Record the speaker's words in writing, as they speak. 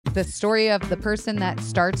the story of the person that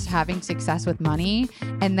starts having success with money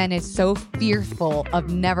and then is so fearful of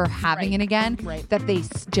never having it again that they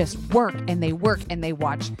just work and they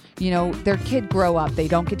watch, their kid grow up. They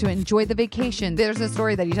don't get to enjoy the vacation. There's a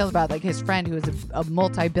story that he tells about like his friend who was a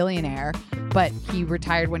multi-billionaire, but he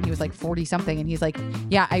retired when he was like 40 something. And he's like,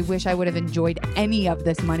 yeah, I wish I would have enjoyed any of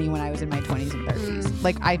this money when I was in my 20s and 30s.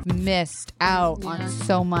 Like I've missed out on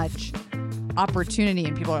so much opportunity.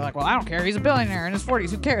 And people are like, well, I don't care. He's a billionaire in his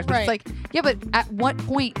 40s. Who cares? But it's like, yeah, but at what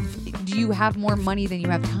point do you have more money than you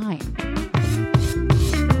have time?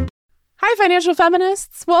 Hi, financial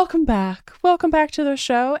feminists. Welcome back. Welcome back to the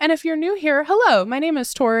show. And if you're new here, hello. My name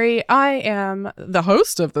is Tori. I am the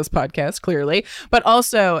host of this podcast, clearly, but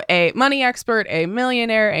also a money expert, a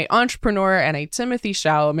millionaire, a entrepreneur, and a Timothée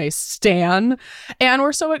Chalamet stan. And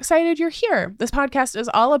we're so excited you're here. This podcast is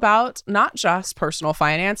all about not just personal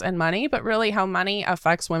finance and money, but really how money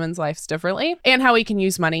affects women's lives differently and how we can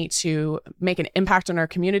use money to make an impact on our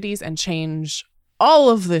communities and change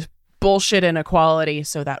all of the bullshit inequality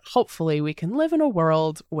so that hopefully we can live in a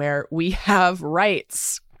world where we have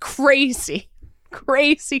rights. Crazy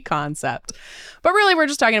concept. But really, we're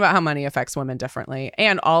just talking about how money affects women differently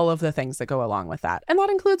and all of the things that go along with that. And that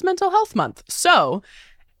includes Mental Health Month. So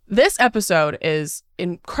this episode is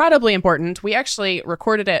incredibly important. We actually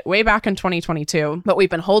recorded it way back in 2022, but we've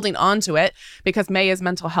been holding on to it because May is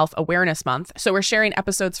Mental Health Awareness Month. So we're sharing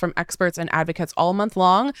episodes from experts and advocates all month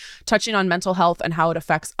long, touching on mental health and how it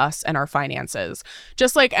affects us and our finances.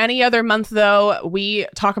 Just like any other month, though, we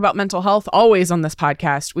talk about mental health always on this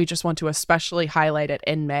podcast. We just want to especially highlight it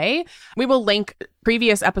in May. We will link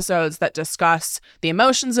previous episodes that discuss the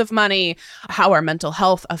emotions of money, how our mental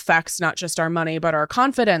health affects not just our money, but our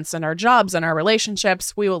confidence and our jobs and our relationships.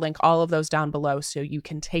 We will link all of those down below so you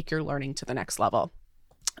can take your learning to the next level.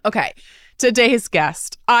 Okay, today's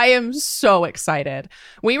guest. I am so excited.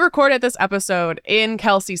 We recorded this episode in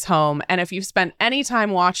Kelsey's home, and if you've spent any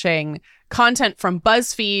time watching content from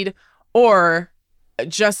Buzzfeed or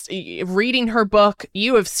just reading her book,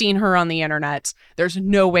 you have seen her on the internet. There's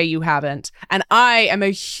no way you haven't. And I am a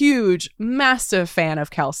huge, massive fan of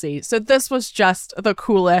Kelsey. So this was just the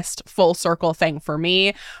coolest full circle thing for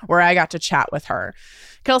me where I got to chat with her.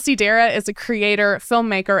 Kelsey Darragh is a creator,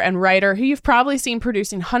 filmmaker, and writer who you've probably seen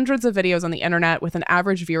producing hundreds of videos on the internet with an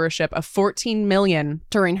average viewership of 14 million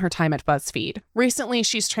during her time at Buzzfeed. Recently,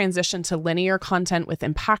 she's transitioned to linear content with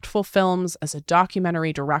impactful films as a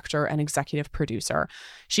documentary director and executive producer.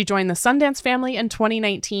 She joined the Sundance family in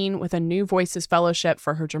 2019 with a New Voices Fellowship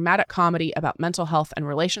for her dramatic comedy about mental health and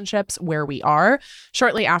relationships, Where We Are,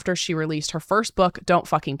 shortly after she released her first book, Don't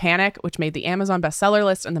Fucking Panic, which made the Amazon bestseller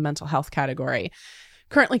list in the mental health category.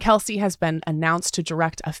 Currently, Kelsey has been announced to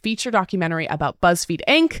direct a feature documentary about Buzzfeed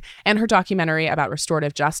Inc. and her documentary about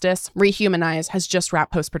restorative justice, Rehumanize, has just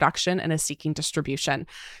wrapped post-production and is seeking distribution.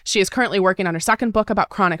 She is currently working on her second book about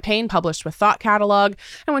chronic pain, published with Thought Catalog.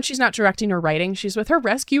 And when she's not directing or writing, she's with her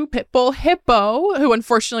rescue pit bull, Hippo, who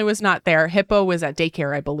unfortunately was not there. Hippo was at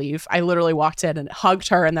daycare, I believe. I literally walked in and hugged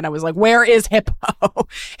her, and then I was like, where is Hippo?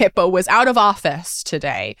 Hippo was out of office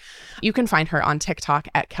today. You can find her on TikTok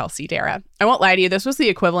at Kelsey Darragh. I won't lie to you, this was the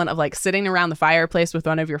equivalent of like sitting around the fireplace with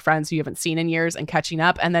one of your friends who you haven't seen in years and catching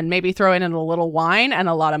up, and then maybe throwing in a little wine and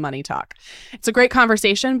a lot of money talk. It's a great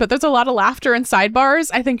conversation, but there's a lot of laughter and sidebars.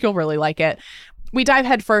 I think you'll really like it. We dive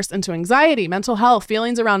headfirst into anxiety, mental health,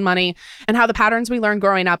 feelings around money, and how the patterns we learned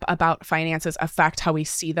growing up about finances affect how we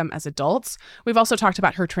see them as adults. We've also talked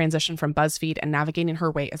about her transition from Buzzfeed and navigating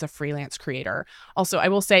her way as a freelance creator. Also, I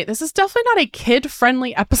will say this is definitely not a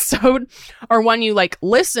kid-friendly episode or one you like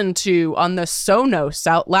listen to on the Sonos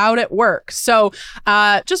out loud at work. So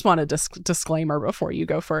just want a disclaimer before you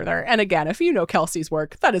go further. And again, if you know Kelsey's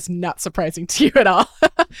work, that is not surprising to you at all.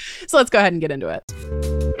 So let's go ahead and get into it.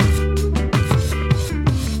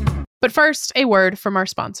 But first, a word from our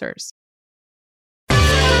sponsors.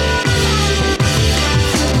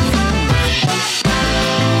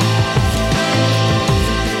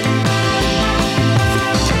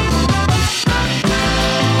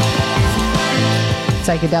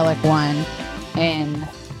 Psychedelic one in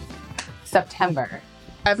September.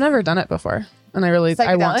 I've never done it before, and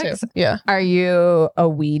I want to. Yeah. Are you a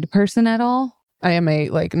weed person at all? I am a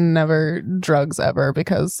never drugs ever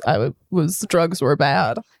because drugs were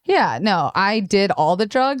bad. Yeah, no, I did all the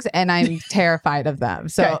drugs and I'm terrified of them.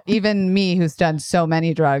 So even me, who's done so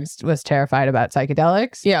many drugs, was terrified about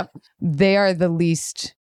psychedelics. Yeah. They are the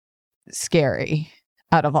least scary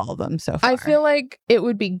out of all of them so far. I feel like it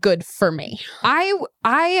would be good for me. I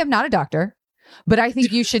am not a doctor. But I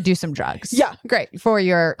think you should do some drugs. Yeah, great. For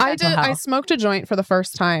your mental health. I smoked a joint for the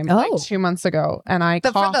first time like 2 months ago, and I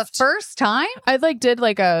coughed. For the first time? I did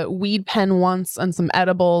like a weed pen once and some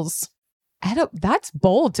edibles. That's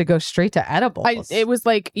bold to go straight to edibles. It was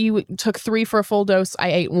like you took 3 for a full dose.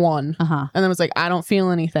 I ate 1. And then was like, I don't feel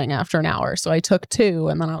anything after an hour. So I took 2.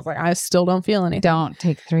 And then I was like, I still don't feel anything. Don't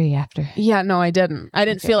take 3 after. Yeah, no, I didn't. I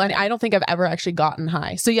didn't feel any. I don't think I've ever actually gotten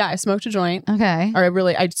high. So yeah, I smoked a joint. Okay. Or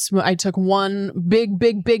I took 1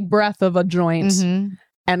 big breath of a joint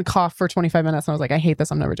and coughed for 25 minutes. And I was like, I hate this.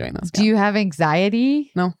 I'm never doing this. Do you have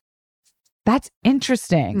anxiety? No. That's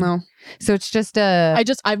interesting. No. So it's just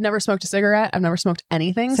I've never smoked a cigarette. I've never smoked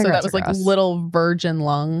anything. So that was like little virgin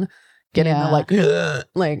lung getting the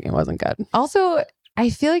like it wasn't good. Also, I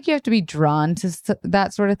feel like you have to be drawn to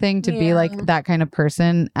that sort of thing to be like that kind of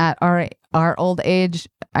person at our old age.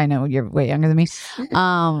 I know you're way younger than me.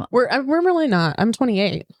 We're really not. I'm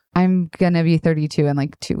 28. I'm going to be 32 in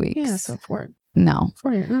like 2 weeks. Yeah, so for it. No.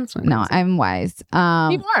 No, I'm wise.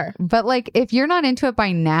 You are. But like if you're not into it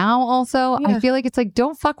by now also, I feel like it's like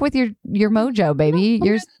don't fuck with your mojo, baby.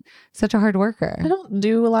 You're such a hard worker. I don't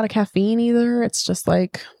do a lot of caffeine either. It's just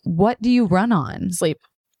like what do you run on? Sleep.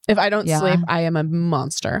 If I don't sleep, I am a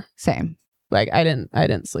monster. Same. Like I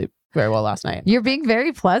didn't sleep very well last night. You're being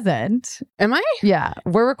very pleasant. Am I? Yeah.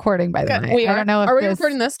 We're recording by the way. I don't know if are we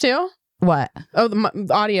recording this too? What? Oh, the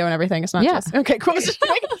audio and everything. It's not just okay. Cool.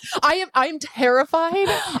 I'm terrified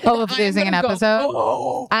of losing an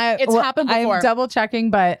episode. It's happened before. I'm double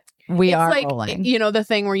checking, but we are like, rolling. You know the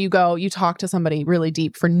thing where you talk to somebody really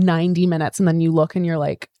deep for 90 minutes, and then you look and you're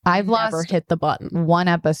like, I've never hit the button. 1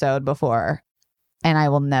 episode before. And I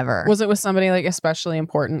will never. Was it with somebody like especially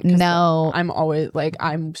important? No. I'm always like,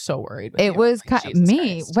 I'm so worried. It was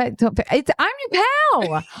me. What? I'm your pal.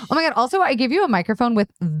 Oh my God. Also, I give you a microphone with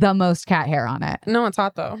the most cat hair on it. No, it's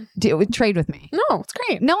hot though. Trade with me. No, it's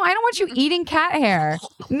great. No, I don't want you eating cat hair.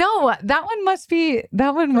 No, that one must have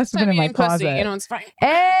been in my closet. Pussy. You know, it's fine.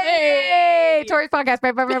 Hey, Tori's podcast.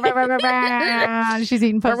 She's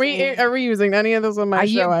eating pussy. Are we using any of this on my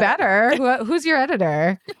show? You better. Who's your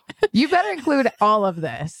editor? You better include all of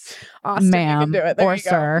this, Austin, ma'am or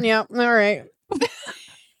sir. Yep. All right.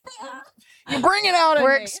 You bring it out.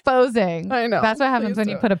 We're exposing. I know. That's what happens when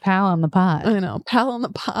you put a pal on the pod. I know. Pal on the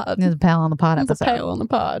pod. There's a pal on the pod episode. Pal on the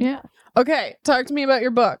pod. Yeah. Okay. Talk to me about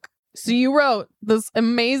your book. So you wrote this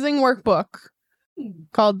amazing workbook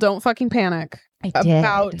called "Don't Fucking Panic"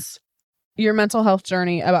 about your mental health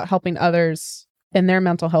journey, about helping others in their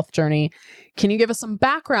mental health journey. Can you give us some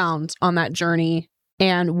background on that journey?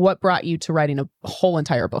 And what brought you to writing a whole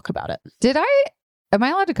entire book about it? Am I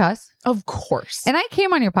allowed to cuss? Of course. And I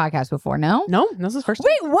came on your podcast before, no? No, this is the first time.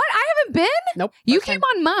 Wait, what? I haven't been? Nope. You came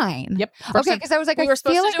on mine. Yep. Okay, because I was like, we were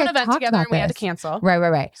supposed to do an event together and we had to this. cancel.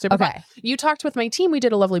 Right. Super okay. fun. You talked with my team. We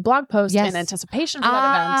did a lovely blog post in anticipation for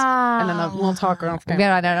that event. And then we'll talk around.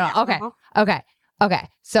 No. Okay.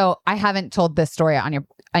 So I haven't told this story on your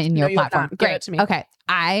platform. Give it to me. Okay.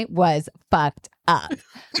 I was fucked up.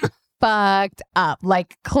 Fucked up.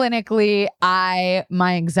 Like clinically,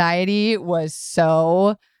 my anxiety was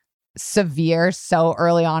so severe so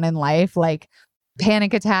early on in life, like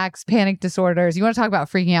panic attacks, panic disorders. You want to talk about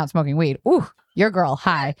freaking out smoking weed? Ooh, your girl,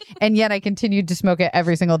 hi. And yet I continued to smoke it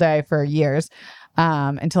every single day for years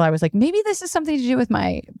until I was like, maybe this is something to do with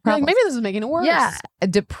my problems. Like, maybe this is making it worse. Yeah.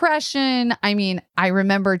 Depression. I mean, I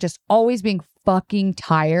remember just always being fucking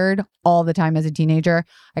tired all the time as a teenager.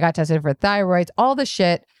 I got tested for thyroids, all the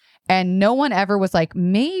shit. And no one ever was like,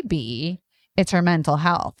 maybe it's her mental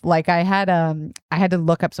health. Like I had to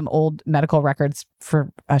look up some old medical records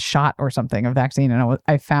for a shot or something, a vaccine. And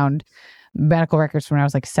I found medical records from when I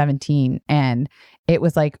was like 17. And it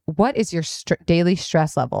was like, what is your daily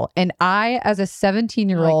stress level? And I, as a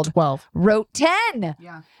 17-year-old, like 12, wrote 10. Yeah.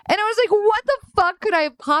 And I was like, what the fuck could I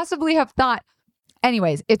possibly have thought?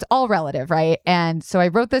 Anyways, it's all relative, right? And so I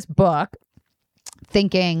wrote this book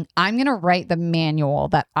thinking I'm going to write the manual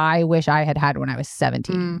that I wish I had had when I was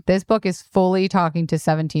 17. This book is fully talking to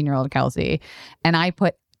 17-year-old Kelsey. And I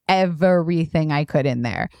put everything I could in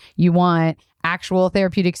there. You want actual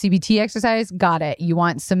therapeutic CBT exercise? Got it. You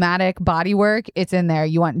want somatic body work? It's in there.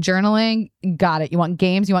 You want journaling? Got it. You want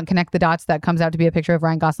games? You want connect the dots that comes out to be a picture of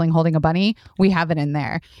Ryan Gosling holding a bunny? We have it in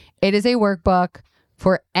there. It is a workbook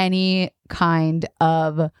for any kind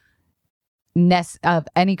of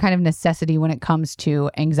necessity when it comes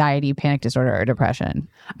to anxiety, panic disorder, or depression.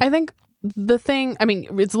 I think the thing, I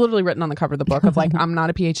mean, it's literally written on the cover of the book of like, I'm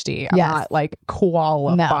not a PhD. I'm not like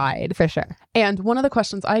qualified. No, for sure. And one of the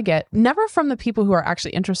questions I get, never from the people who are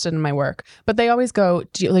actually interested in my work, but they always go,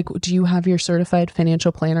 do you have your certified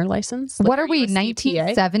financial planner license? Like, what are we,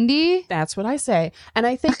 1970? That's what I say. And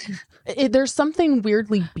I think there's something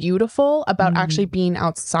weirdly beautiful about actually being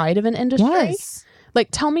outside of an industry. Yes. Like,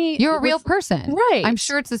 tell me. You're a real person. Right. I'm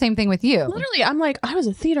sure it's the same thing with you. Literally, I'm like, I was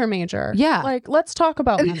a theater major. Yeah. Like, let's talk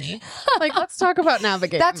about money. Like, let's talk about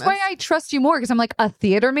navigating That's this. why I trust you more, because I'm like, a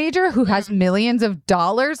theater major who has millions of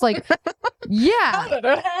dollars. Like,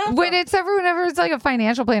 yeah. Whenever it's like a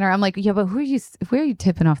financial planner, I'm like, yeah, but who are you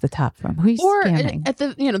tipping off the top from? Who are you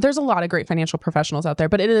scamming? There's a lot of great financial professionals out there,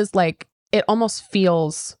 but it is like, it almost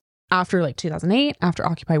feels after like 2008, after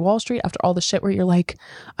Occupy Wall Street, after all the shit where you're like,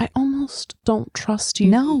 I almost don't trust you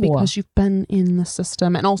because you've been in the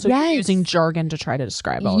system, and also you're using jargon to try to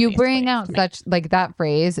describe all. You bring out such like that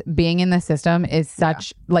phrase, being in the system is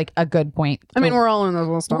such like a good point. I mean, we're all in the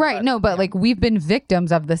little stuff, right? No, but like we've been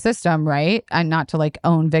victims of the system, right? And not to like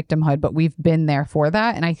own victimhood, but we've been there for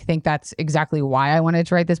that, and I think that's exactly why I wanted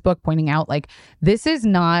to write this book, pointing out like this is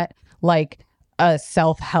not like a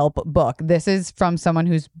self-help book. This is from someone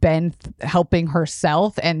who's been helping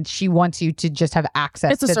herself, and she wants you to just have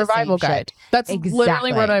access to a survival guide. That's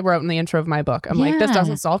literally what I wrote in the intro of my book. I'm like, this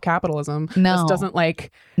doesn't solve capitalism. No. This doesn't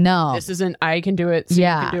this isn't, I can do it, so you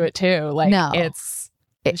can do it too. Like, it's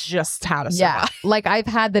just how to survive. Yeah. Like, I've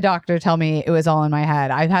had the doctor tell me it was all in my head.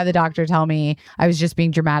 I've had the doctor tell me I was just being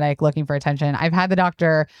dramatic, looking for attention. I've had the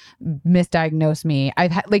doctor misdiagnose me.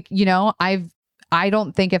 I've had I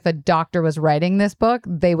don't think if a doctor was writing this book,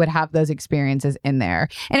 they would have those experiences in there.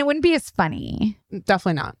 And it wouldn't be as funny.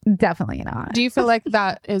 Definitely not. Definitely not. Do you feel like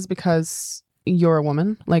that is because you're a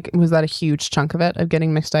woman? Like, was that a huge chunk of it, of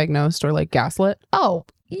getting misdiagnosed or like gaslit? Oh,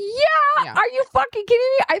 yeah. Are you fucking kidding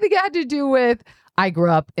me? I think it had to do with, I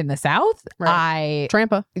grew up in the South. Right.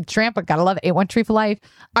 Trampa, gotta love it. 81 Tree for life.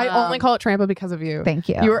 I only call it Trampa because of you. Thank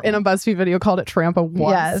you. You were in a Buzzfeed video called it Trampa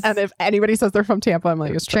once. Yes. And if anybody says they're from Tampa, I'm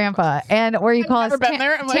like, it's Trampa. And where you call us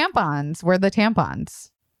tampons. We're the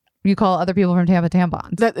tampons. You call other people from Tampa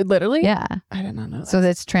tampons. That literally? Yeah. I did not know that. So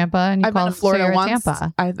that's Trampa, and you I've call been to Florida once.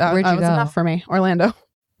 Tampa. Where'd you go? Enough for me. Orlando.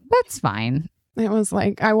 That's fine. It was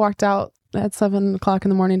like, I walked out at 7 o'clock in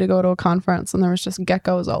the morning to go to a conference, and there was just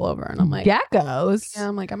geckos all over, and I'm like, geckos? Yeah,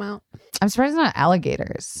 I'm like, I'm out. I'm surprised it's not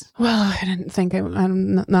alligators. Well, I didn't think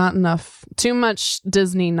I'm not enough. Too much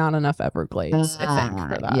Disney, not enough Everglades. I think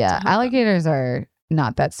for that. Yeah, alligators are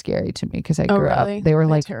not that scary to me because I grew up. They were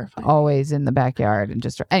like terrifying. Always in the backyard and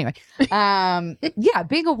just anyway. Yeah,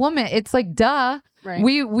 being a woman, it's like duh. Right.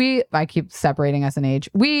 We I keep separating us in age.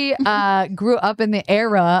 We grew up in the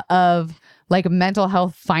era of like mental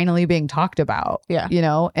health finally being talked about. Yeah. You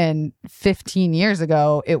know, and 15 years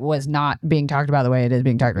ago, it was not being talked about the way it is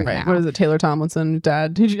being talked about now. What is it? Taylor Tomlinson,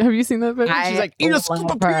 dad. Have you seen that video? She's like, eat a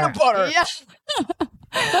scoop of peanut butter. Yeah.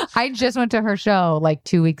 I just went to her show like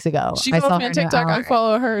 2 weeks ago. She follows me on TikTok. I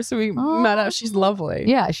follow her. So we met up. She's lovely.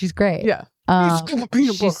 Yeah, she's great. Yeah.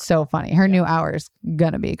 She's so funny. Her new hour's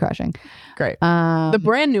gonna be crushing. Great. The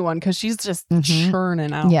brand new one, because she's just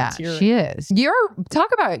churning out. Yeah, she is. Talk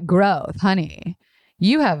about growth, honey.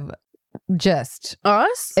 You have just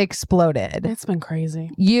exploded. It's been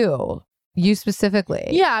crazy. You specifically.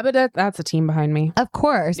 Yeah, but that's a team behind me. Of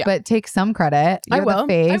course, but take some credit. You're the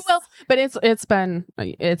face. I will. But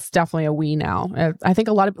it's definitely a we now. I think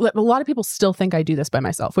a lot of people still think I do this by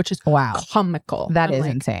myself, which is comical. That is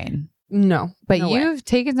insane. No, but you've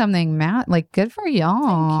taken something, Matt. Like, good for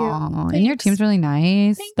y'all. Thank you. And your team's really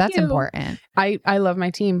nice. That's important. I love my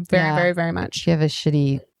team very, very, very much. If you have a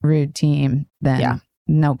shitty, rude team, then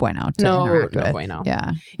no bueno to interact with. Bueno.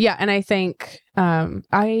 Yeah, and I think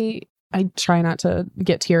I try not to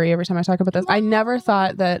get teary every time I talk about this. I never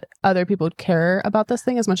thought that other people would care about this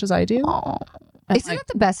thing as much as I do. Isn't it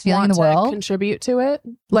the best feeling in the world? Contribute to it,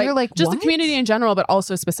 like just the community in general, but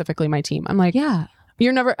also specifically my team. I'm like,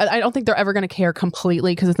 I don't think they're ever going to care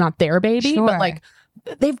completely because it's not their baby, but like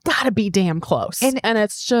they've got to be damn close. And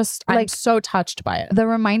it's just, I'm so touched by it. The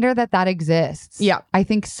reminder that exists. Yeah. I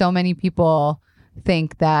think so many people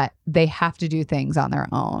think that they have to do things on their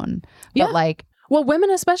own. But well, women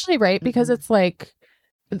especially, right? Because it's like,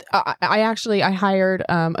 I hired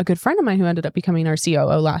a good friend of mine who ended up becoming our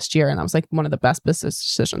COO last year. And that was like one of the best business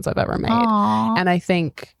decisions I've ever made. Aww. And I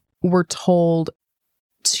think we're told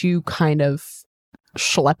to kind of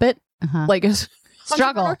schlep it, like a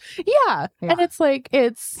struggle. Yeah. And it's like,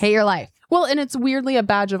 hate your life. Well, and it's weirdly a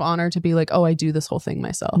badge of honor to be like, I do this whole thing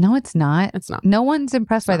myself. No, it's not. It's not. No one's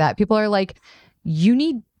impressed by that. People are like, you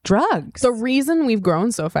need drugs. The reason we've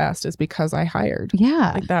grown so fast is because I hired.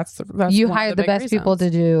 Yeah. Like that's you one hired of the big best reasons. people to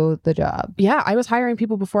do the job. Yeah, I was hiring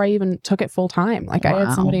people before I even took it full time. Like I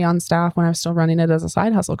had somebody on staff when I was still running it as a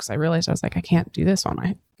side hustle because I realized I was like, I can't do this on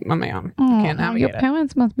my own. I can't navigate your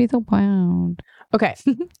parents must be so proud. Okay.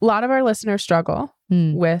 A lot of our listeners struggle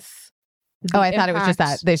with I thought it was just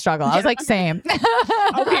that they struggle. I was like, same.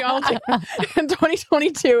 We all do. In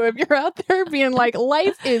 2022, if you're out there being like,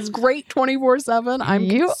 life is great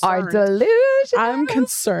 24/7, You are concerned. delusional. I'm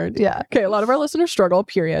concerned. Yeah. Okay. A lot of our listeners struggle,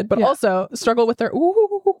 period, but also struggle with their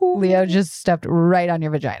Leo just stepped right on your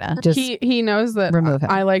vagina. Just he knows that remove him.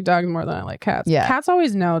 I like dogs more than I like cats. Yeah. Cats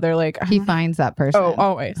always know. They're like, he finds that person. Oh,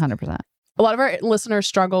 always. 100%. A lot of our listeners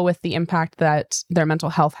struggle with the impact that their mental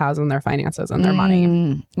health has on their finances and their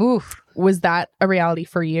money. Oof. Was that a reality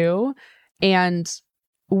for you? And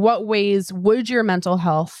what ways would your mental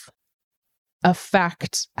health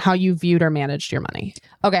affect how you viewed or managed your money?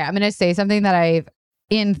 Okay, I'm going to say something that I've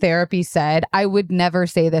in therapy said. I would never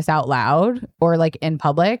say this out loud or like in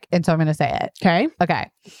public. And so I'm going to say it. Okay.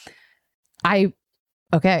 I'm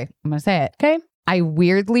going to say it. Okay. I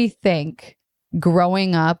weirdly think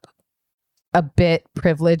growing up a bit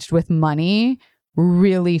privileged with money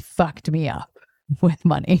really fucked me up with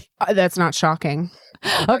money. That's not shocking.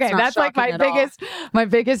 Okay, that's like my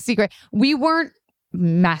biggest secret. We weren't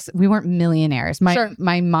millionaires.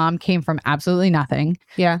 My mom came from absolutely nothing.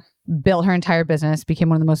 Yeah. Built her entire business, became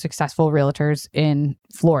one of the most successful realtors in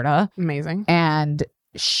Florida. Amazing. And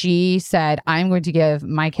she said, I'm going to give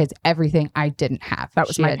my kids everything I didn't have. That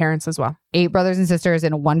was my parents as well. 8 brothers and sisters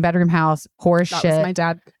in a 1-bedroom house. Poor shit. That was my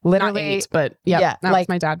dad. Literally. Not 8, but that was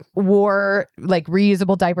my dad. Wore like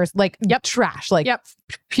reusable diapers, like trash, like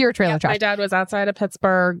pure trailer trash. My dad was outside of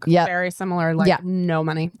Pittsburgh. Very similar, no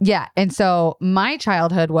money. Yeah. And so my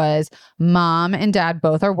childhood was mom and dad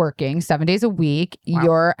both are working 7 days a week. Wow.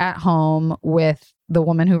 You're at home with the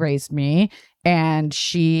woman who raised me. And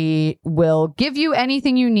she will give you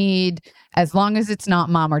anything you need as long as it's not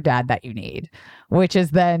mom or dad that you need, which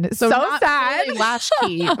is then so sad. Really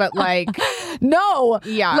latchkey, but like, no,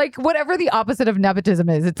 like whatever the opposite of nepotism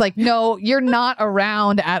is. It's like, no, you're not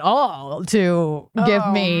around at all to give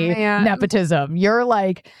me nepotism. You're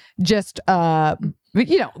like just,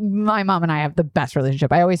 you know, my mom and I have the best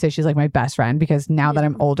relationship. I always say she's like my best friend because now that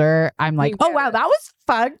I'm older, I'm like, oh, wow, that was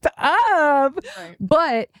fucked up. Right.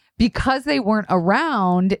 But because they weren't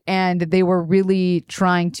around and they were really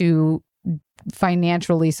trying to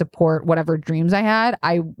financially support whatever dreams I had,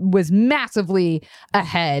 I was massively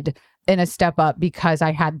ahead in a step up because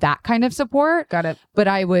I had that kind of support. Got it. But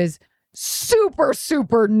I was super,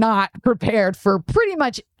 super not prepared for pretty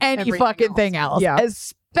much everything thing else. Yeah.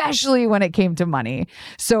 Especially when it came to money.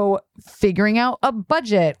 So figuring out a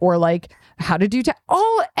budget or like how to do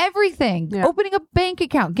everything, opening a bank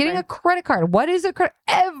account, getting a credit card. What is a credit?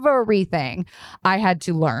 Everything I had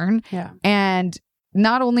to learn. Yeah. And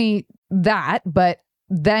not only that, but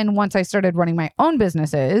then once I started running my own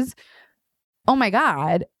businesses, oh my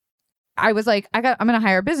God, I was like, I'm going to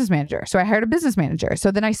hire a business manager. So I hired a business manager.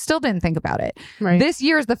 So then I still didn't think about it. Right. This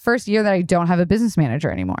year is the first year that I don't have a business manager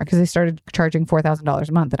anymore because they started charging $4,000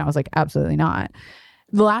 a month. And I was like, absolutely not.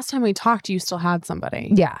 The last time we talked, you still had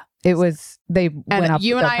somebody. Yeah. It was, they went up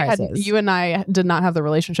you and I prices. You and I did not have the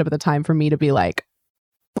relationship at the time for me to be like,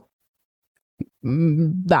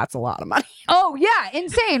 that's a lot of money. Oh yeah,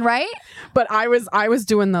 insane, right? But I was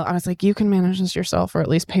like, you can manage this yourself, or at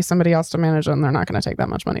least pay somebody else to manage it, and they're not going to take that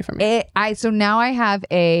much money from me. So now I have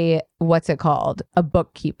a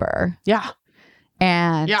bookkeeper. Yeah,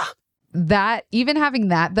 and that even having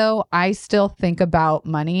that though, I still think about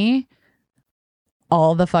money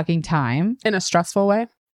all the fucking time in a stressful way.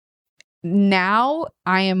 Now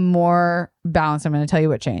I am more balanced. I'm going to tell you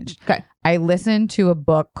what changed. Okay. I listened to a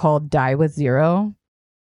book called Die with Zero.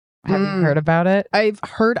 Have you heard about it? I've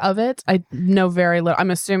heard of it. I know very little.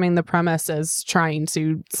 I'm assuming the premise is trying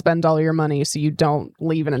to spend all your money so you don't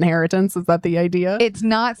leave an inheritance. Is that the idea? It's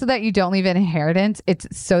not so that you don't leave an inheritance. It's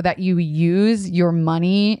so that you use your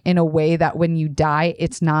money in a way that when you die,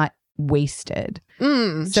 it's not wasted.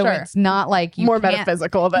 So it's not like you more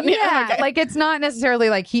metaphysical than like it's not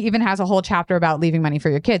necessarily like he even has a whole chapter about leaving money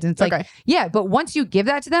for your kids. And it's like, but once you give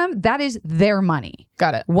that to them, that is their money.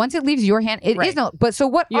 Got it. Once it leaves your hand, it is no. But so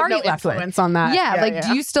what are you left with? On that? Yeah,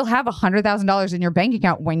 do you still have $100,000 in your bank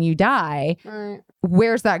account when you die? Right.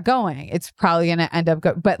 Where's that going? It's probably going to end up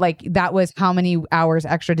but like that was how many hours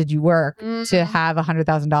extra did you work to have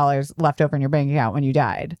 $100,000 left over in your bank account when you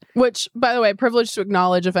died? Which, by the way, privileged to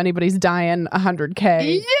acknowledge if anybody's dying 100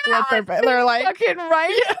 $100K. Yeah, they're like fucking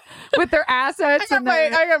right with their assets. I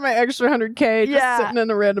got my extra $100K just sitting in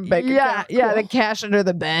a random bank account. Yeah, the cash under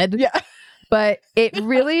the bed. Yeah. But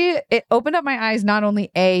it opened up my eyes not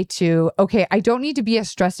only to, okay, I don't need to be as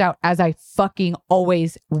stressed out as I fucking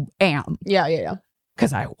always am. Yeah.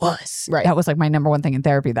 Because I was. Right. That was like my number one thing in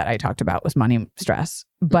therapy that I talked about was money stress.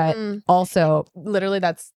 But also... Literally,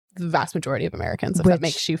 that's the vast majority of Americans, if that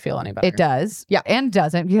makes you feel any better. It does. Yeah. And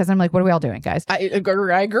doesn't, because I'm like, what are we all doing, guys? I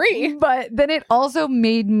agree. But then it also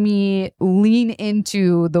made me lean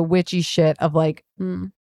into the witchy shit of like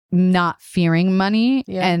not fearing money.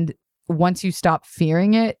 Yeah. And once you stop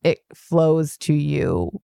fearing it, it flows to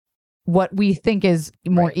you what we think is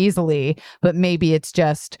more easily, but maybe it's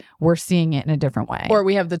just we're seeing it in a different way. Or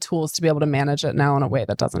we have the tools to be able to manage it now in a way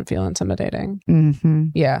that doesn't feel intimidating. Mm-hmm.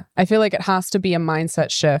 Yeah. I feel like it has to be a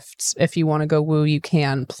mindset shift. If you want to go woo, you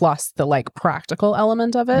can, plus the like practical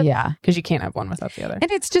element of it. Yeah. Because you can't have one without the other.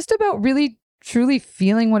 And it's just about really truly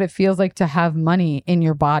feeling what it feels like to have money in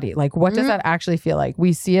your body. Like, what does that actually feel like?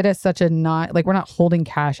 We see it as such a not, like, we're not holding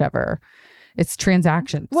cash ever. It's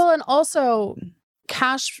transactions. Well, and also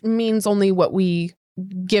cash means only what we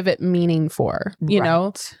give it meaning for, you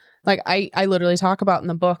know? Like I literally talk about in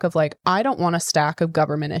the book of like, I don't want a stack of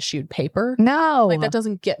government issued paper. No. Like that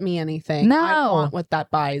doesn't get me anything. No. I want what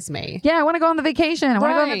that buys me. Yeah, I want to go on the vacation. I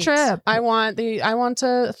want to go on the trip. I want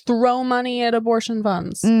to throw money at abortion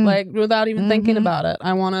funds, like without even thinking about it.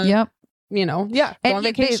 I want to, you know, go on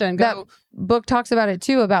vacation. That book talks about it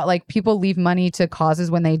too, about like people leave money to causes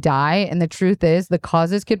when they die. And the truth is the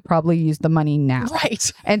causes could probably use the money now. Right.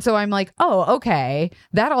 And so I'm like, oh, okay.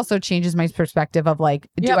 That also changes my perspective of like,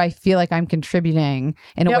 do I feel like I'm contributing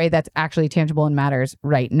in a way that's actually tangible and matters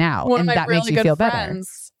right now? One and of my that really makes you good feel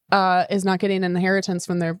friends, is not getting an inheritance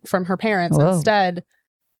from her parents. Whoa. Instead,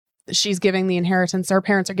 she's giving the inheritance. Her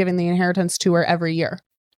parents are giving the inheritance to her every year.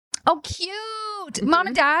 Oh, cute. Mom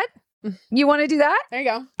and dad, you want to do that? There you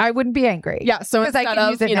go. I wouldn't be angry. Yeah. So instead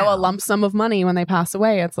of, a lump sum of money when they pass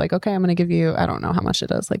away, it's like, okay, I'm going to give you, I don't know how much it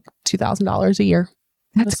is, like $2,000 a year.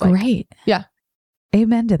 That's great. Yeah.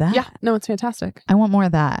 Amen to that. Yeah. No, it's fantastic. I want more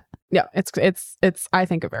of that. Yeah, it's I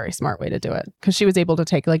think a very smart way to do it, because she was able to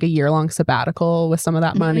take like a year-long sabbatical with some of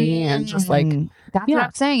that money and just like that's what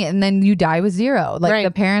I'm saying. And then you die with zero. Like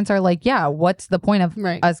the parents are like, yeah, what's the point of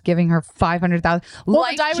us giving her $500,000? Well,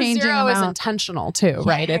 the die with zero is intentional too,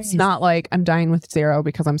 right? It's not like I'm dying with zero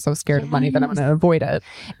because I'm so scared of money that I'm going to avoid it.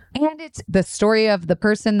 And it's the story of the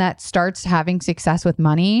person that starts having success with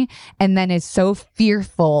money and then is so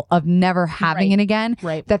fearful of never having it again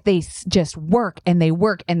that they just work and they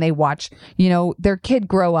watch, their kid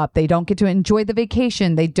grow up. They don't get to enjoy the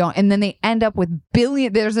vacation. They don't. And then they end up with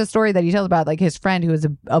there's a story that he tells about like his friend who was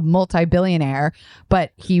a multi-billionaire,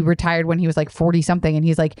 but he retired when he was like 40 something. And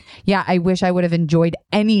he's like, yeah, I wish I would have enjoyed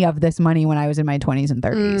any of this money when I was in my 20s and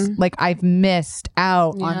 30s. Like I've missed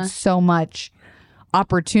out on so much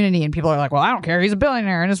opportunity. And people are like, well, I don't care, he's a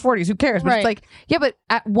billionaire in his 40s, who cares? But it's like, yeah, but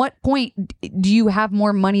at what point do you have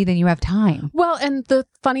more money than you have time? Well, and the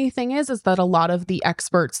funny thing is that a lot of the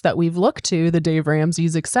experts that we've looked to, the Dave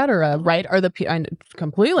Ramseys, etc., right, are the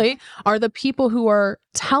people who are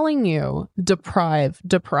telling you deprive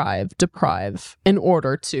in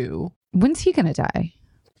order to. When's he gonna die?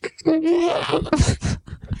 Did we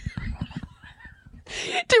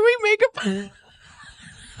make a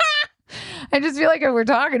I just feel like if we're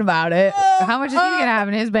talking about it, how much is he going to have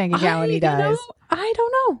in his bank account when he dies? I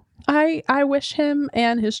don't know. I wish him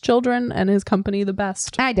and his children and his company the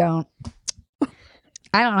best. I don't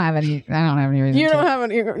have any reason. You don't have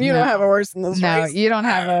any. You don't have a worse than this. No, race. You don't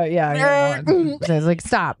have a. Yeah. It's like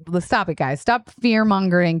stop it, guys. Stop fear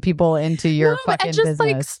mongering people into your fucking and just business.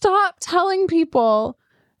 like stop telling people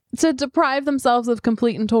to deprive themselves of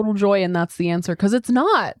complete and total joy, and that's the answer, because it's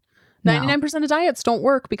not. 99% of diets don't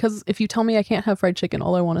work, because if you tell me I can't have fried chicken,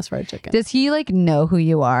 all I want is fried chicken. Does he like know who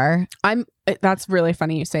you are? That's really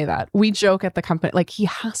funny you say that. We joke at the company, like he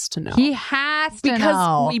has to know. He has to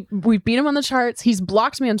know. Because we beat him on the charts. He's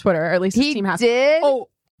blocked me on Twitter, or at least his team has. Did? Oh,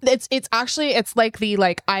 it's like the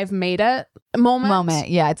like I've made it moment.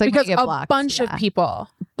 Yeah, it's like because when you get blocked. bunch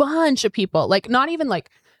of people, like not even like.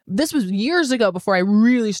 This was years ago before I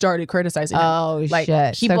really started criticizing him. Oh, like,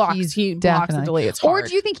 shit. He blocks and deletes. Or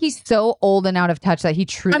do you think he's so old and out of touch that he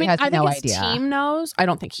truly has no idea? I think his team knows. I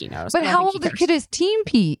don't think he knows. But how old could his team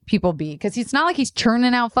people be? Because it's not like he's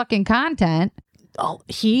churning out fucking content. Oh,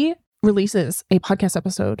 he releases a podcast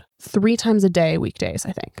episode 3 times a day, weekdays,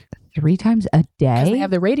 I think. 3 times a day? Because they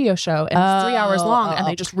have the radio show and it's 3 hours long and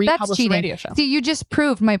they just republish the radio show. See, you just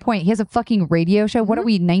proved my point. He has a fucking radio show. What are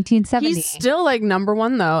we, 1970? He's still like number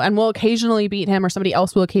one though, and we'll occasionally beat him, or somebody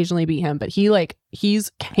else will occasionally beat him, but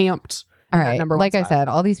he's camped. All right. Number one like spot. I said,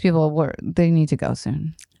 all these people they need to go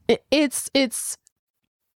soon. It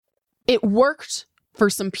worked for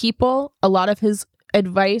some people. A lot of his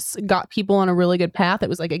advice got people on a really good path. It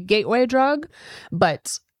was like a gateway drug,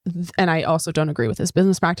 and I also don't agree with his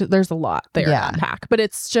business practice. There's a lot there to unpack, but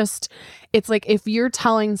it's like if you're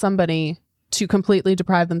telling somebody to completely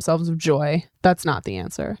deprive themselves of joy, that's not the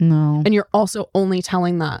answer. No. And you're also only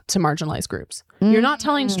telling that to marginalized groups. You're not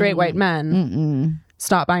telling straight white men,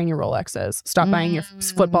 stop buying your Rolexes, stop buying your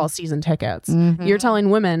football season tickets. You're telling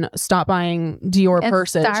women, stop buying Dior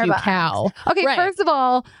purses, you cow. Okay, first of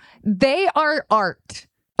all, they are art.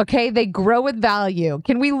 Okay, they grow with value.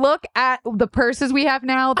 Can we look at the purses we have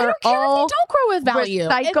now? They're all don't grow with value.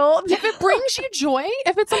 Recycled. If it brings you joy,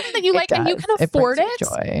 if it's something that you like and you can afford it,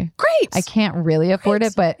 joy. Great. I can't really afford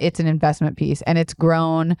it, but it's an investment piece and it's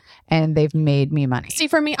grown and they've made me money. See,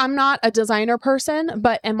 for me, I'm not a designer person,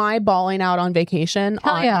 but am I balling out on vacation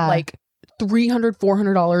on like $300,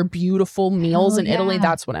 $400 beautiful meals in Italy?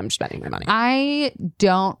 That's what I'm spending my money.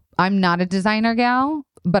 I'm not a designer gal.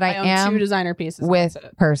 But I am 2 designer pieces with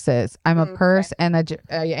purses. I'm a purse and I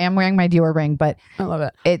am wearing my Dior ring, but I love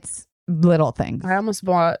it. It's little things. I almost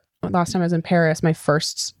bought, last time I was in Paris, my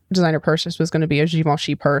first designer purchase was going to be a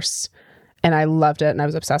Givenchy purse. And I loved it and I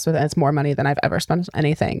was obsessed with it. And it's more money than I've ever spent on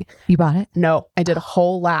anything. You bought it? No, I did a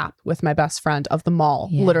whole lap with my best friend of the mall,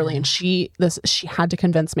 literally. And she had to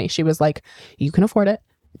convince me. She was like, you can afford it.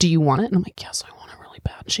 Do you want it? And I'm like, yes, I want it really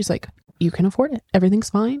bad. And she's like, you can afford it.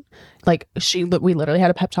 Everything's fine. Like we literally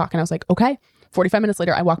had a pep talk and I was like, okay. 45 minutes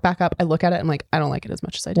later, I walk back up. I look at it. I'm like, I don't like it as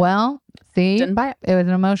much as I did. Well, see, didn't buy it. It was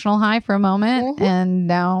an emotional high for a moment. And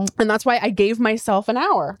now. And that's why I gave myself an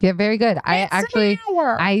hour. Yeah, very good. I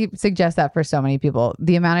suggest that for so many people.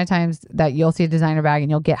 The amount of times that you'll see a designer bag and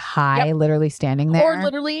you'll get high literally standing there. Or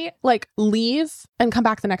literally like leave and come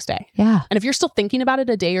back the next day. Yeah. And if you're still thinking about it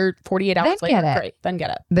a day or 48 hours later, great. Then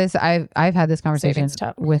get it. I've had this conversation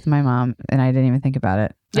with my mom and I didn't even think about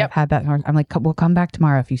it. I've had that. I'm like, we'll come back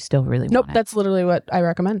tomorrow if you still really want it. That's literally what I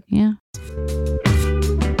recommend. Yeah.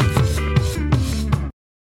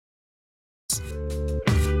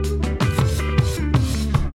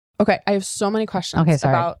 Okay, I have so many questions. Okay,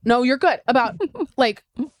 sorry. No, you're good. About like,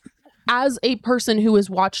 as a person who has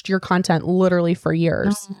watched your content literally for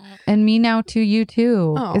years. And me now too, you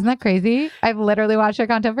too. Oh. Isn't that crazy? I've literally watched your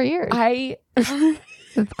content for years.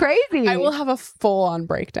 It's crazy. I will have a full-on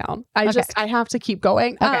breakdown. I have to keep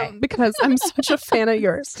going because I'm such a fan of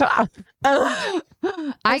yours. I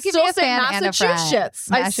can be a fan and a friend.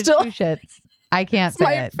 Massachusetts. I can't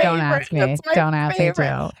say it. Don't ask me. Don't ask me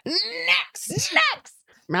to. Next.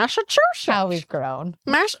 Massachusetts. How we've grown.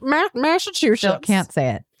 Massachusetts. Still can't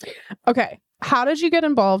say it. Okay. How did you get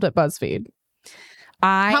involved at Buzzfeed?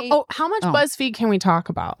 How much Buzzfeed can we talk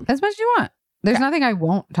about? As much as you want. There's nothing I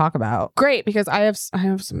won't talk about. Great, because I have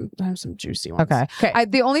some juicy ones. Okay.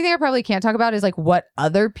 The only thing I probably can't talk about is like what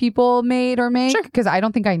other people made or make, because I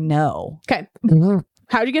don't think I know. Okay.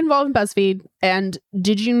 How did you get involved in BuzzFeed? And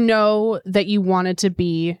did you know that you wanted to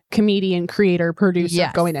be comedian, creator,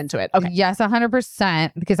 producer going into it? Okay. Yes,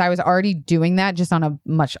 100%, because I was already doing that just on a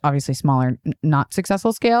much obviously smaller, not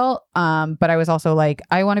successful scale. But I was also like,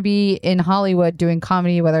 I want to be in Hollywood doing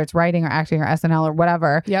comedy, whether it's writing or acting or SNL or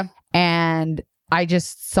whatever. Yeah. And I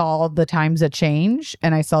just saw the times a change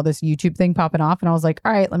and I saw this YouTube thing popping off and I was like,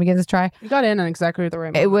 all right, let me give this a try. You got in on exactly the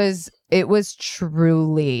right moment. It was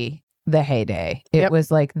truly the heyday. It was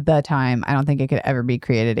like the time. I don't think it could ever be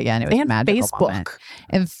created again. It was a magical moment.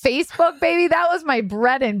 And Facebook, baby, that was my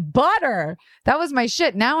bread and butter. That was my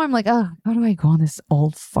shit. Now I'm like, oh, how do I go on this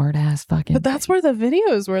old fart ass fucking But that's where the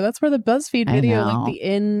videos were. That's where the BuzzFeed video, like the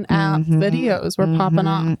in-app videos were popping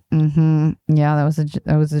up. Yeah,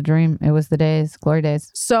 that was a dream. It was the days, glory days.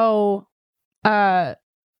 So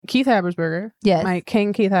Keith Habersberger, my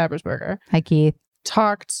king Keith Habersberger. Hi, Keith.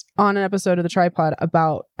 Talked on an episode of The Tripod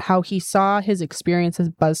about how he saw his experience as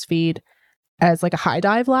BuzzFeed as like a high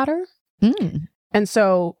dive ladder. And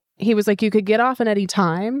so he was like, you could get off at any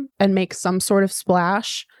time and make some sort of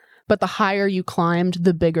splash, but the higher you climbed,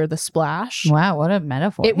 the bigger the splash. Wow, what a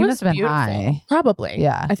metaphor. It must have been beautiful. High. Probably.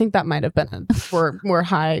 Yeah. I think that might have been a more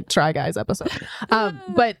high Try Guys episode.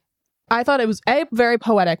 But I thought it was A, very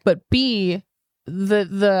poetic, but B,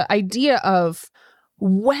 the idea of,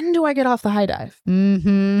 when do I get off the high dive?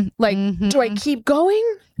 Like, do I keep going?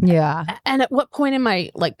 Yeah. And at what point am I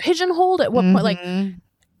like pigeonholed? At what point, like,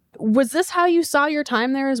 was this how you saw your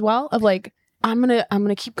time there as well? Of like, I'm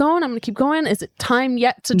gonna keep going. I'm gonna keep going. Is it time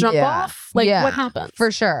yet to jump off? Like, what happens?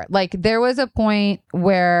 For sure. Like, there was a point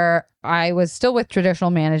where I was still with traditional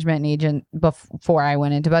management and agent before I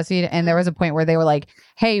went into BuzzFeed, and there was a point where they were like,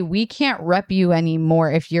 "Hey, we can't rep you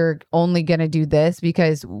anymore if you're only gonna do this,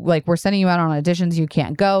 because like we're sending you out on auditions, you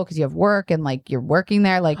can't go because you have work and like you're working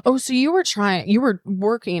there." Like, oh, so you were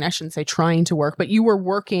working. I shouldn't say trying to work, but you were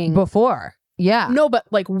working before. Yeah. No, but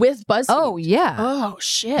like with BuzzFeed. Oh, yeah. Oh,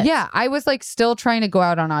 shit. Yeah. I was like still trying to go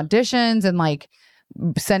out on auditions and like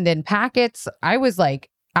send in packets. I was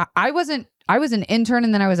like, I was an intern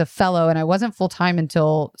and then I was a fellow, and I wasn't full time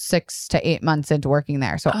until 6 to 8 months into working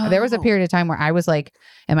there. So there was a period of time where I was like,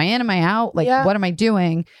 am I in? Am I out? Like, what am I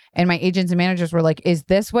doing? And my agents and managers were like, is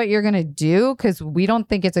this what you're going to do? Because we don't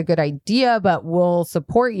think it's a good idea, but we'll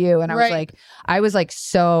support you. And I was like,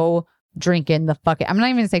 so drinking the fucking, I'm not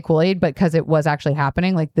even gonna say Kool-Aid, but because it was actually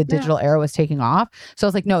happening, like the digital era was taking off. So I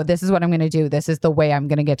was like, no, this is what I'm gonna do. This is the way I'm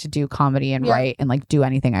gonna get to do comedy and write and like do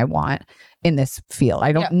anything I want in this field.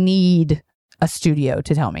 I don't need a studio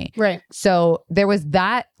to tell me. Right. So there was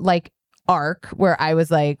that like arc where I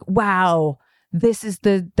was like, wow, this is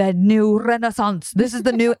the new renaissance. This is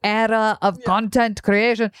the new era of content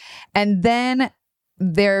creation. And then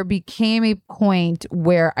there became a point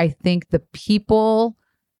where I think the people,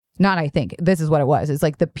 this is what it was. It's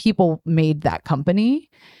like the people made that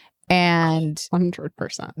company. And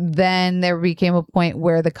 100%. Then there became a point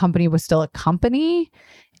where the company was still a company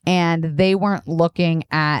and they weren't looking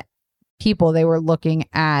at people. They were looking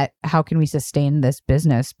at how can we sustain this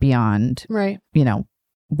business beyond, you know,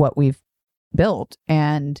 what we've built.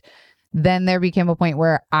 And then there became a point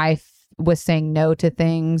where I was saying no to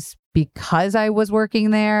things because I was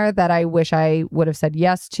working there that I wish I would have said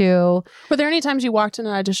yes to. Were there any times you walked in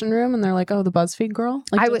an audition room and they're like, oh, the BuzzFeed girl?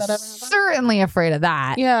 Like, I was certainly afraid of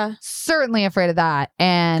that. Yeah. Certainly afraid of that.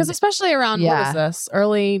 And because especially around, what was this?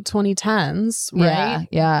 Early 2010s, right?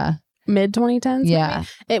 Yeah. Mid 2010s. Yeah.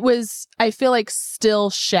 Maybe? It was, I feel like, still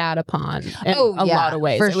shat upon in a lot of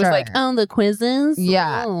ways. It was like, oh, the quizzes.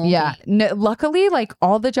 Yeah. Oh. Yeah. No, luckily, like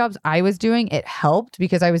all the jobs I was doing, it helped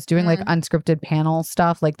because I was doing like unscripted panel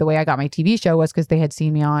stuff. Like the way I got my TV show was because they had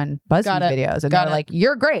seen me on BuzzFeed videos and they're like,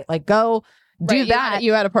 you're great. Like go do that.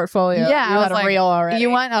 You had a portfolio. Yeah. You had a reel already. You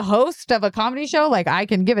want a host of a comedy show? Like I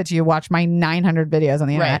can give it to you. Watch my 900 videos on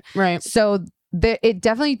the internet. Right. So it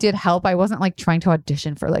definitely did help. I wasn't like trying to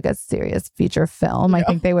audition for like a serious feature film. I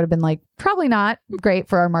think they would have been like, probably not great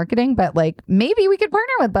for our marketing, but like maybe we could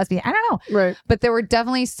partner with BuzzFeed. I don't know. Right. But there were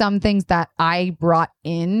definitely some things that I brought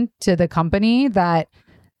into the company that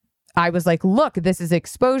I was like, look, this is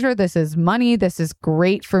exposure. This is money. This is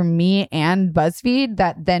great for me and BuzzFeed.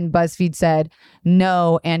 That then BuzzFeed said,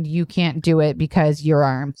 no, and you can't do it because you're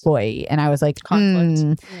our employee. And I was like,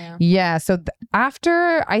 conflict. Yeah. So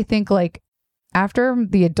after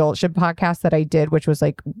the Adultship podcast that I did, which was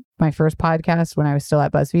like my first podcast when I was still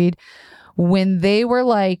at BuzzFeed, when they were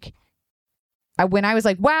like, when I was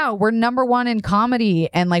like, wow, we're #1 in comedy.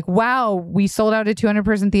 And like, wow, we sold out a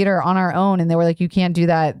 200-person theater on our own. And they were like, you can't do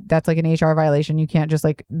that. That's like an HR violation. You can't just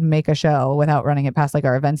like make a show without running it past like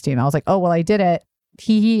our events team. I was like, oh, well, I did it.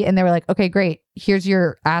 And they were like, okay, great. Here's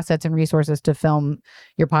your assets and resources to film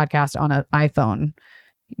your podcast on an iPhone.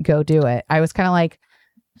 Go do it. I was kind of like,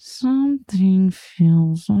 something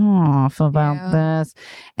feels off about this.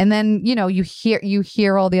 And then, you know, you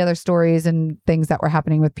hear all the other stories and things that were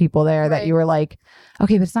happening with people there that you were like,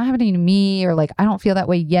 okay, but it's not happening to me, or like, I don't feel that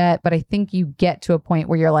way yet. But I think you get to a point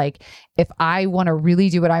where you're like, if I want to really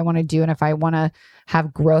do what I want to do, and if I want to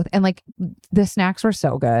have growth, and like the snacks were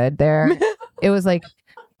so good there. It was like,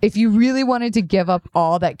 if you really wanted to give up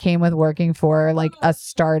all that came with working for like a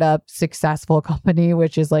startup successful company,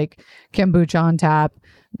 which is like kombucha on tap,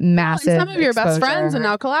 massive some of your best friends and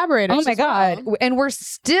now collaborators. Oh my God. And we're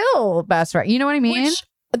still best friends. You know what I mean? Which,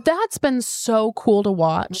 that's been so cool to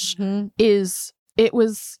watch. It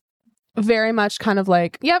was very much kind of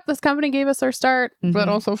like, yep, this company gave us our start, but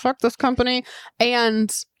also fuck this company.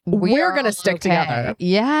 And we're going to stick together.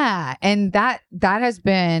 Yeah. And that has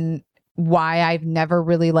been why I've never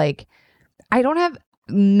really like, I don't have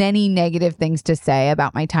many negative things to say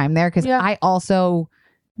about my time there, because I also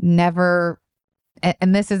never,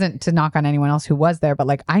 and this isn't to knock on anyone else who was there, but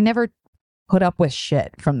like I never put up with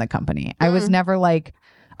shit from the company. I was never like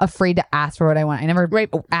afraid to ask for what I want. I never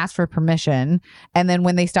asked for permission. And then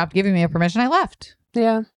when they stopped giving me a permission, I left.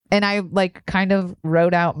 Yeah. And I like kind of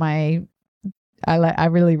wrote out my I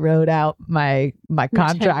really wrote out my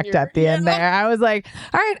contract tenure. at the end there. I was like,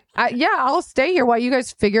 all right, I'll stay here while you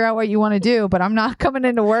guys figure out what you want to do, but I'm not coming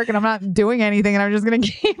into work and I'm not doing anything and I'm just going to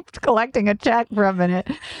keep collecting a check for a minute.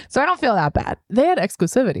 So I don't feel that bad. They had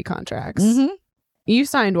exclusivity contracts. Mm-hmm. You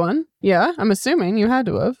signed one. Yeah, I'm assuming you had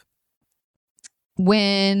to have.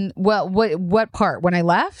 What part? When I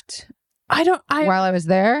left? While I was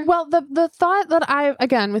there? Well, the thought that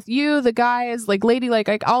again, with you, the guys, like Ladylike,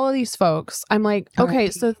 like all of these folks, I'm like, okay,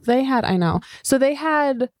 so they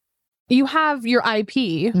had, you have your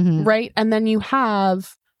IP, right? And then you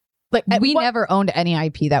have, like, we never owned any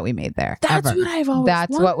IP that we made there. That's ever. what I've always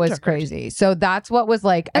That's what was wondered. crazy. So that's what was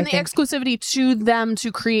like, and the exclusivity to them to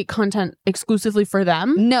create content exclusively for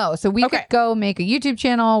them. No, so we could go make a YouTube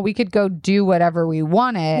channel. We could go do whatever we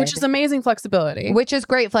wanted, which is amazing flexibility. Which is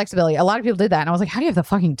great flexibility. A lot of people did that, and I was like, how do you have the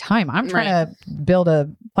fucking time? I'm trying to build a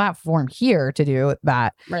platform here to do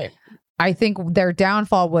that. Right. I think their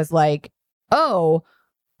downfall was like, oh,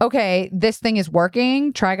 okay, this thing is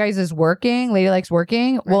working. Try Guys is working. Ladylike's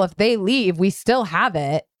working. Right. Well, if they leave, we still have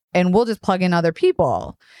it and we'll just plug in other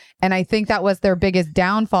people. And I think that was their biggest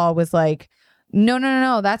downfall was like,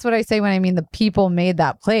 no. That's what I say when I mean the people made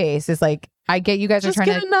that place. Is like, I get you guys just are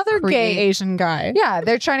trying get to another create, gay Asian guy. Yeah,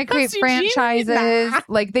 they're trying to create franchises.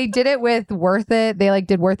 Like they did it with Worth It. They like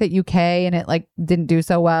did Worth It UK and it like didn't do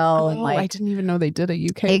so well. And like I didn't even know they did a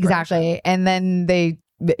UK exactly. franchise. And then they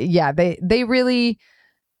really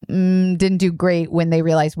didn't do great when they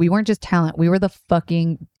realized we weren't just talent. We were the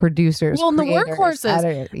fucking producers. Well, and the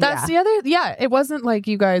workhorses. That's the other. Yeah, it wasn't like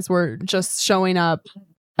you guys were just showing up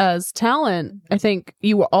as talent. I think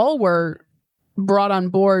you all were brought on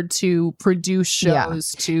board to produce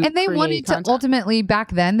shows and they wanted content. To ultimately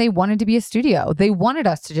back then they wanted to be a studio. They wanted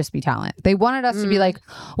us to just be talent. They wanted us to be like,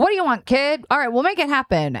 what do you want, kid? All right, we'll make it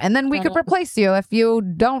happen and then we could replace you if you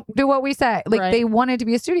don't do what we say. Like they wanted to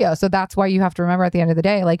be a studio. So that's why you have to remember at the end of the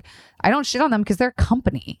day, like, I don't shit on them because they're a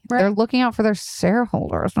company. They're looking out for their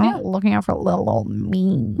shareholders, not looking out for little old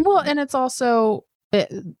me. Well, and it's also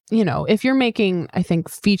if you're making, I think,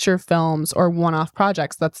 feature films or one-off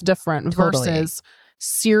projects, that's different versus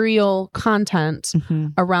serial content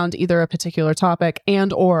around either a particular topic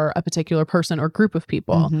and or a particular person or group of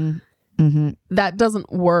people. That doesn't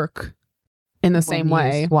work in the same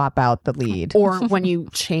way. Swap out the lead. Or when you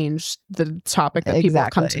change the topic that people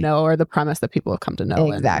have come to know or the premise that people have come to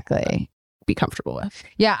know and be comfortable with.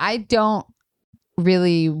 Yeah, I don't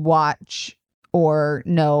really watch or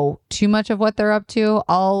know too much of what they're up to.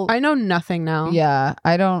 I know nothing now. Yeah,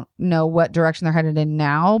 I don't know what direction they're headed in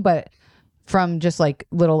now, but from just like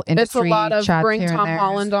little industry chats, it's a lot of bring Tom there.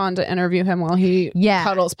 Holland on to interview him while he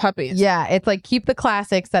cuddles puppies. Yeah, it's like keep the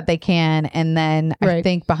classics that they can, and then I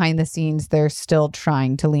think behind the scenes they're still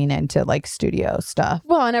trying to lean into like studio stuff.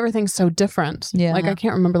 Well, and everything's so different. Yeah, like I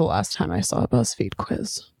can't remember the last time I saw a BuzzFeed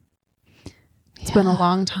quiz. It's been a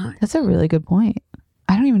long time. That's a really good point.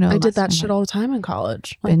 I don't even know. I did that shit all the time in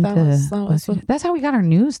college. Like that's how we got our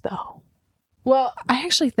news, though. Well, I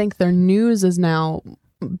actually think their news is now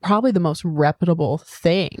probably the most reputable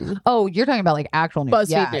thing. Oh, you're talking about like actual news.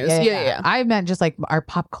 BuzzFeed news. Yeah. I meant just like our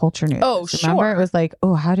pop culture news. Oh, remember? Sure. It was like,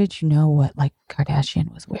 oh, how did you know what like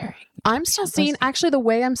Kardashian was wearing? I'm still seeing, actually the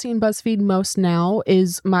way I'm seeing BuzzFeed most now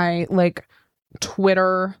is my like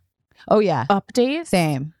Twitter updates.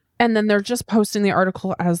 Same. And then they're just posting the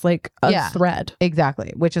article as like a thread.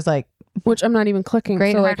 Exactly. Which is like, which I'm not even clicking.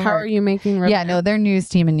 Great. So like, how are you making revenue? Yeah, no, their news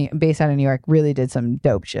team based out of New York really did some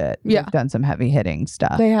dope shit. Yeah. They've done some heavy hitting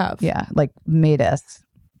stuff. They have. Yeah. Like made us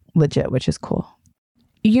legit, which is cool.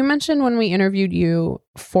 You mentioned when we interviewed you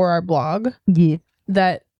for our blog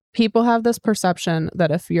that people have this perception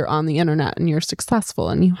that if you're on the internet and you're successful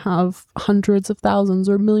and you have hundreds of thousands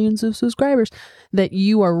or millions of subscribers, that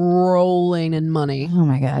you are rolling in money. Oh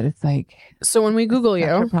my God. It's like, so when we Google you,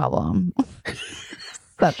 such a problem.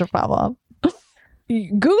 Such a problem.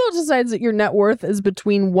 Google decides that your net worth is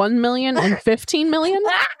between 1 million and 15 million.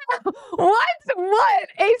 What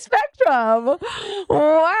a spectrum.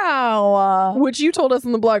 Wow. Which you told us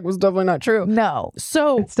in the blog was definitely not true. No.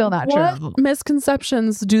 So it's still not what true.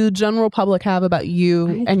 Misconceptions do the general public have about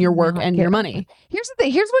you and your work and your money? Here's the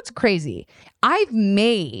thing. Here's what's crazy. I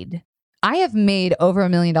have made over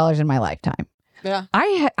 $1 million in my lifetime. Yeah.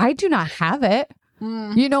 I do not have it.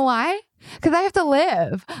 You know why? Because I have to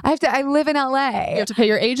live. I live in LA. You have to pay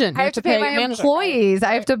your agent. I have to pay my employees.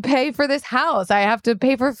 I have to pay for this house. I have to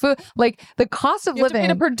pay for food. Like the cost of living. You have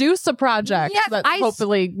to pay to produce a project that's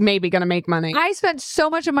hopefully maybe going to make money. I spent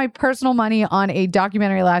so much of my personal money on a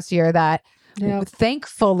documentary last year that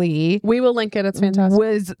thankfully, we will link it. It's fantastic.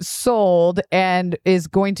 Was sold and is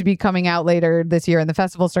going to be coming out later this year in the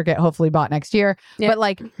festival circuit, hopefully bought next year. But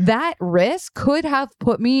like that risk could have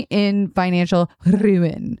put me in financial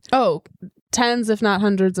ruin. Oh, tens, if not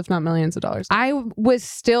hundreds, if not millions of dollars. I was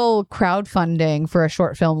still crowdfunding for a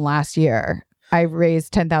short film last year. I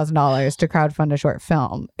raised $10,000 to crowdfund a short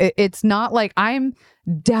film. It's not like I'm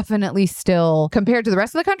definitely still, compared to the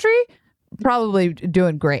rest of the country, probably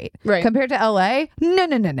doing great. Right. Compared to LA,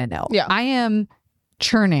 no. Yeah. I am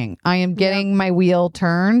churning. I am getting my wheel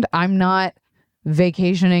turned. I'm not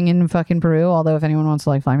vacationing in fucking Peru, although if anyone wants to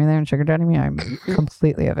like fly me there and sugar daddy me, I'm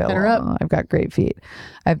completely available. I've got great feet.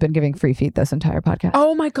 I've been giving free feet this entire podcast.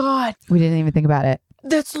 Oh my God. We didn't even think about it.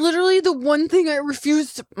 That's literally the one thing I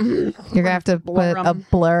refuse to. You're gonna have to put a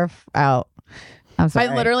blur out. I'm sorry.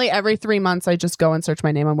 I literally every 3 months I just go and search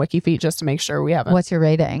my name on WikiFeet just to make sure we haven't. What's your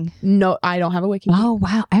rating? No, I don't have a WikiFeet. Oh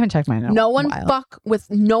wow, I haven't checked mine. No one fuck with.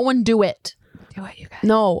 No one do it. Do it, you guys.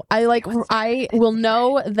 No, I will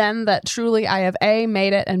know then that truly I have A,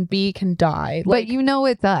 made it, and B, can die. But you know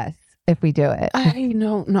it's us if we do it. I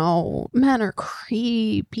don't know. Men are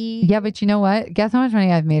creepy. Yeah, but you know what? Guess how much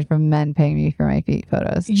money I've made from men paying me for my feet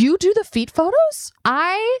photos? You do the feet photos?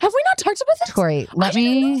 Have we not talked about this? Tori, let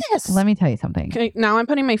me tell you something. Okay, now I'm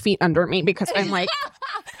putting my feet under me because I'm like,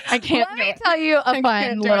 I can't. Let me tell you a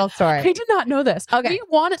fun little story. I did not know this. Okay. We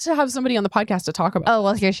wanted to have somebody on the podcast to talk about. Oh,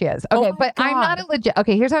 well, here she is. Okay, but I'm not a legit.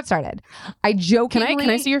 Okay, here's how it started. I jokingly. Can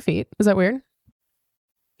I see your feet? Is that weird?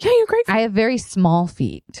 Yeah, you're great. I have very small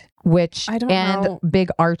feet, and big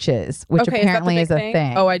arches, which apparently is a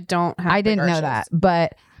thing. Oh, I don't have. I didn't know that,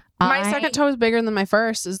 but my second toe is bigger than my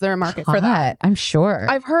first. Is there a market for that? I'm sure.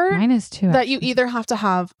 I've heard mine is too. That you either have to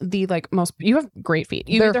have the most. You have great feet.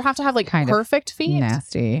 You either have to have like kind perfect feet,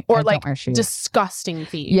 nasty, or like disgusting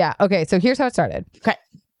feet. Yeah. Okay. So here's how it started. Okay.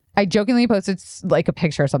 I jokingly posted like a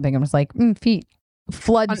picture or something and was like, feet.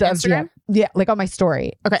 Floods on of Instagram? Yeah, like on my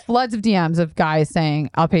story. Okay. Floods of DMs of guys saying,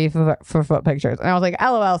 I'll pay you for foot pictures. And I was like,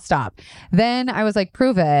 LOL, stop. Then I was like,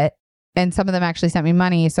 prove it. And some of them actually sent me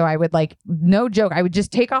money. So I would like, no joke, I would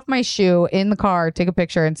just take off my shoe in the car, take a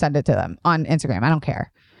picture and send it to them on Instagram. I don't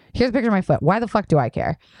care. Here's a picture of my foot. Why the fuck do I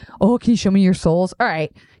care? Oh, can you show me your soles? All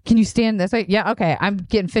right. Can you stand this way? Yeah. Okay. I'm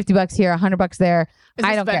getting $50 here, $100 there.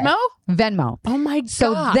 I don't Venmo? care. Venmo. Oh my God.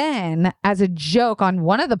 So then as a joke on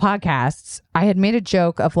one of the podcasts, I had made a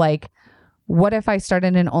joke of like, what if I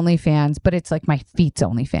started an OnlyFans, but it's like my feet's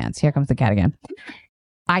OnlyFans. Here comes the cat again.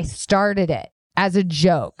 I started it as a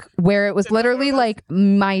joke where it was literally like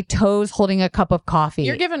my toes holding a cup of coffee.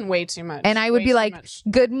 You're giving way too much. And I would be like,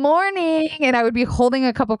 good morning. And I would be holding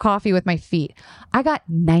a cup of coffee with my feet. I got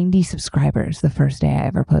 90 subscribers the first day I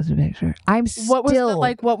ever posted a picture. What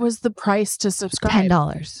was the price to subscribe?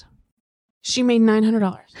 $10. She made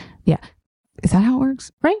 $900. Yeah. Is that how it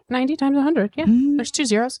works? Right? 90 times 100. Yeah. There's 2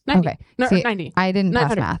 zeros. 90. Okay. No, See, 90. I didn't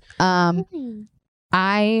pass math.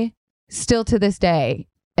 I still to this day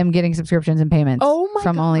am getting subscriptions and payments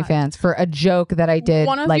from OnlyFans for a joke that I did.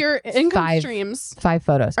 One of like your income streams. 5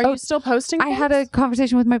 photos. Are you still posting? I had a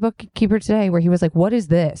conversation with my bookkeeper today where he was like, what is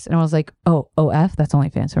this? And I was like, OF, that's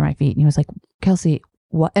OnlyFans for my feet. And he was like, Kelsey,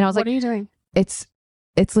 what? And I was like, what are you doing? It's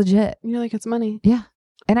legit. You're like, it's money. Yeah.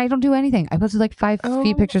 And I don't do anything. I posted like 5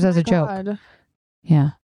 feet pictures as a joke.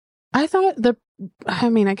 Yeah. I thought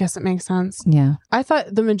I guess it makes sense. Yeah. I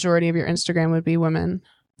thought the majority of your Instagram would be women.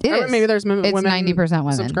 Maybe there's women. It's 90%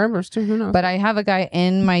 women. Subscribers too. Who knows? But I have a guy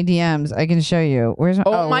in my DMs. I can show you. Where's my?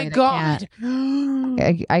 Oh my God!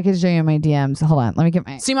 I can show you my DMs. Hold on. Let me get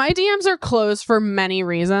my. See, my DMs are closed for many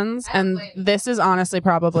reasons, and this is honestly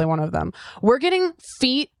probably one of them. We're getting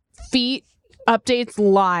feet updates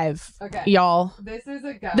live, y'all. This is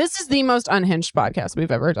a guy. This is the most unhinged podcast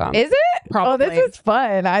we've ever done. Is it? Probably. Oh, this is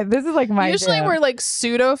fun. This is like my. Usually jam. we're like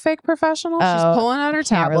pseudo fake professionals. She's pulling out her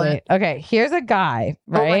tablet. Okay, here's a guy.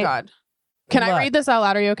 Right? Oh my God. Can I read this out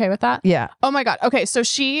loud? Are you okay with that? Yeah. Oh my God. Okay, so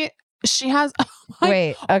she has.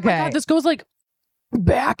 Wait. Okay. Oh my God, this goes like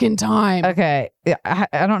back in time. Okay. Yeah,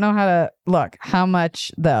 I don't know how to look. How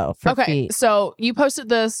much though? For feet? So you posted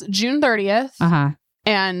this June 30th.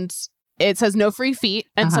 And it says no free feet.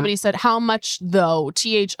 And somebody said, how much though?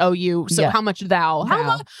 THOU. So how much thou?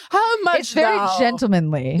 How much It's very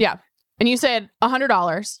gentlemanly. Yeah. And you said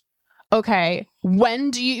 $100. Okay.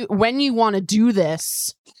 When you want to do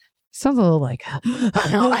this? Sounds a little like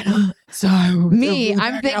I know. So me,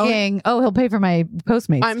 I'm thinking, he'll pay for my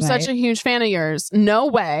Postmates. I'm such a huge fan of yours. No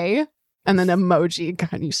way. And then emoji.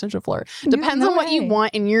 God, you're such a flirt. Depends on what you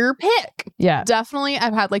want in your pick. Yeah. Definitely.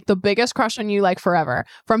 I've had like the biggest crush on you like forever.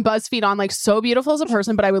 From Buzzfeed on, like so beautiful as a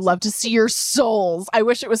person, but I would love to see your souls. I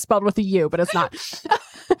wish it was spelled with a U, but it's not.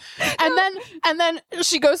 And then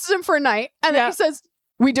she goes to him for a night, and then he says,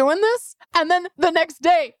 "We doing this?" And then the next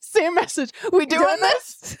day, same message. "We doing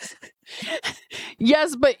this?"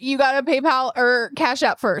 Yes, but you got to PayPal or Cash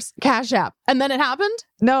App first. Cash App. And then it happened?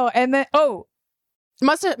 No, and then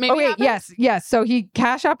Must have maybe. Okay, yes. So he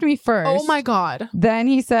Cash Apped me first. Oh my God. Then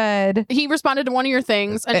he said he responded to one of your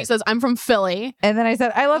things, and he says, "I'm from Philly." And then I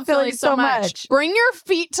said, "I love Philly so much. Bring your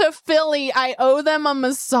feet to Philly. I owe them a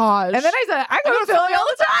massage." And then I said, "I go to Philly all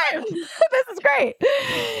the time. This is great."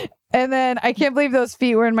 And then I can't believe those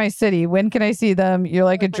feet were in my city. When can I see them? You're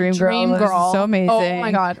like a dream girl. This is so amazing. Oh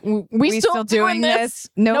my God. We still doing this?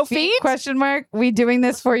 No feet? Question mark. We doing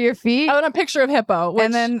this for your feet? I want a picture of hippo.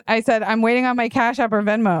 And then I said, "I'm waiting on my Cash App or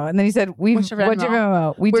Venmo." And then he said, "What's your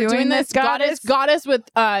Venmo? We're doing this goddess with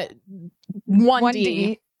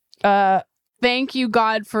 1D. Thank you,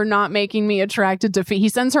 God, for not making me attracted to feet." He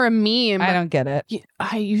sends her a meme. I don't get it.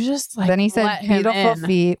 You just like. Then he said, "Beautiful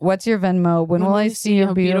feet. What's your Venmo? When will I see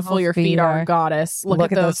how beautiful your feet are? Goddess,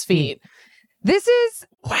 look at those feet." This is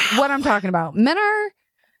what I'm talking about. Men are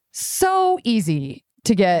so easy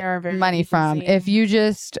to get money from if you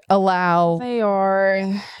just allow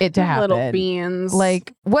it to happen. Little beans.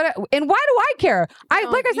 Like what? And why do I care?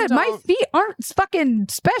 Like I said, my feet aren't fucking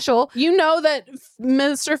special. You know that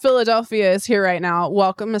Mr. Philadelphia is here right now.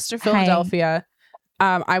 Welcome, Mr. Philadelphia.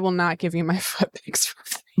 I will not give you my foot pics for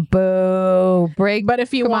free. Boo! But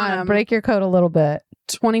if you want them, break your coat a little bit.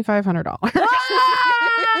 $2,500.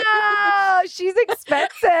 Oh, she's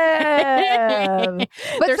expensive.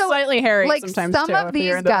 But they're slightly hairy like sometimes. Some of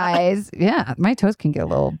these guys, my toes can get a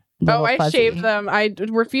little I fuzzy. shaved them. I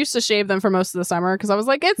refused to shave them for most of the summer because I was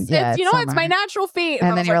like, it's it's my natural feet.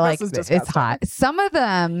 And then you're like, it's hot. Some of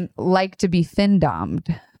them like to be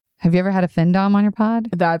fin-domed. Have you ever had a fin-dom on your pod?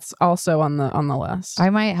 That's also on the list. I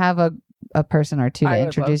might have a person or two to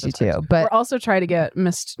introduce you to. But we're also trying to get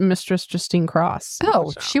Mistress Justine Cross.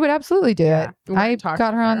 Oh, she would absolutely do it. I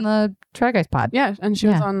got her on the Try Guys pod. Yeah, and she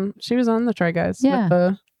was on the Try Guys.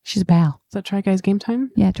 Yeah. She's a pal. Is that Try Guys Game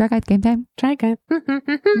Time? Yeah, Try Guys Game Time. Try Guys.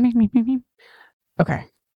 Okay.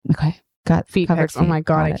 Got feet pics. Oh my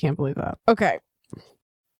God, I can't. can't believe that. Okay.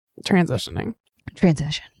 Transition.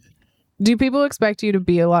 Do people expect you to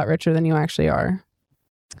be a lot richer than you actually are?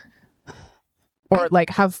 Or like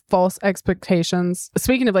have false expectations?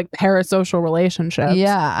 Speaking of like parasocial relationships.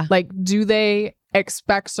 Yeah. Like, do they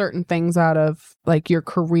expect certain things out of like your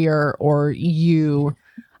career or you?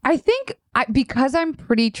 I think because I'm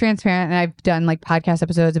pretty transparent and I've done like podcast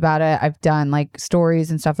episodes about it. I've done like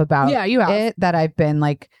stories and stuff about it that I've been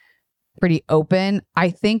like pretty open. I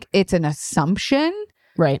think it's an assumption.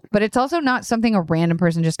 Right. But it's also not something a random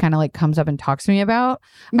person just kind of like comes up and talks to me about.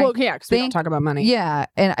 Well, because we don't talk about money. Yeah.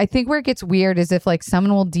 And I think where it gets weird is if like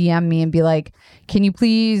someone will DM me and be like, "Can you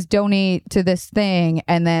please donate to this thing?"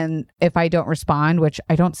 And then if I don't respond, which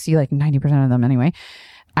I don't see like 90% of them anyway,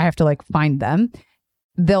 I have to like find them.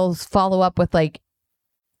 They'll follow up with like,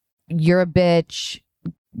 "You're a bitch.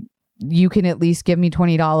 You can at least give me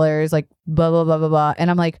 $20, like blah, blah, blah, blah, blah."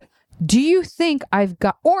 And I'm like, do you think I've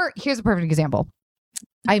got, or here's a perfect example.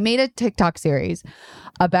 I made a TikTok series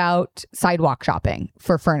about sidewalk shopping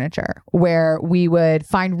for furniture where we would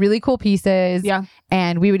find really cool pieces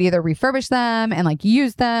and we would either refurbish them and like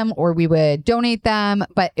use them or we would donate them.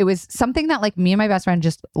 But it was something that like me and my best friend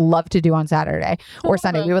just love to do on Saturday or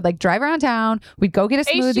Sunday. We would like drive around town. We'd go get a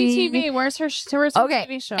smoothie. HGTV, where's her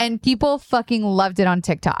TV show? And people fucking loved it on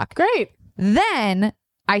TikTok. Great. Then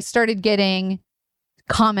I started getting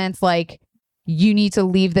comments like, "You need to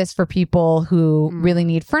leave this for people who really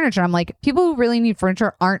need furniture." I'm like, people who really need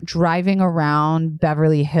furniture aren't driving around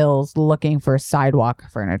Beverly Hills looking for sidewalk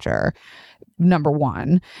furniture, number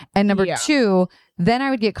one. And number two, then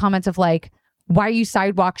I would get comments of like, "Why are you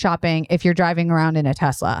sidewalk shopping if you're driving around in a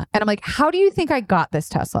Tesla?" And I'm like, how do you think I got this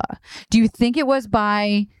Tesla? Do you think it was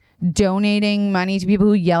by donating money to people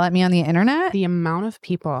who yell at me on the internet? The amount of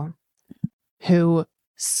people who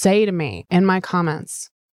say to me in my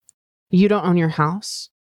comments, "You don't own your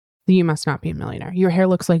house, you must not be a millionaire. Your hair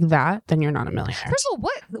looks like that, then you're not a millionaire." First of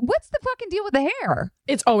all, what's the fucking deal with the hair?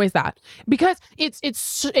 It's always that because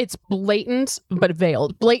it's blatant but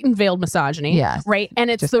veiled misogyny. Yes, right.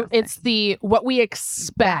 And it's the what we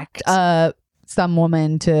expect some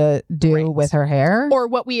woman to do with her hair, or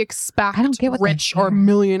what we expect I don't get what rich or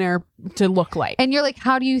millionaire to look like. And you're like,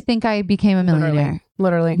 how do you think I became a millionaire?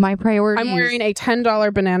 Literally. My priority. I'm wearing a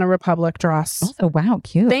 $10 Banana Republic dress. Oh, wow,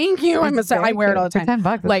 cute. Thank you. I wear it all the time.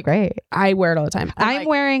 $10, like, great. I wear it all the time. I'm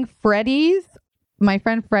wearing Freddy's my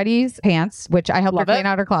friend Freddie's pants, which I helped her clean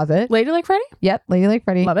out her closet. Lady Like Freddie? Yep, Lady Like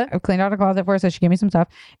Freddie. Love it. I've cleaned out her closet for her, so she gave me some stuff.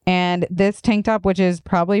 And this tank top, which is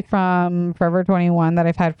probably from Forever 21 that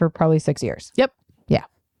I've had for probably 6 years. Yep. Yeah.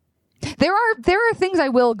 There are things I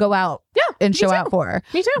will go out and show out for.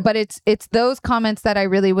 Me too. But it's those comments that I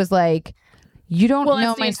really was like, you don't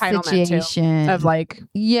know my situation. Of like,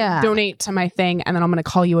 donate to my thing and then I'm going to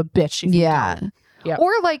call you a bitch. Yeah.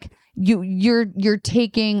 Or like you're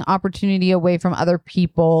taking opportunity away from other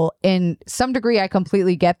people. In some degree, I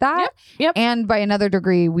completely get that. Yep. And by another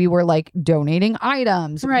degree, we were like donating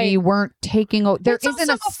items. Right. We weren't taking. There isn't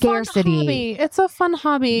a scarcity. It's a fun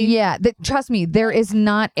hobby. Yeah. Trust me, there is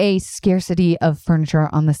not a scarcity of furniture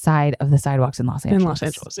on the side of the sidewalks in Los Angeles. In Los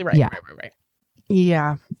Angeles. Right.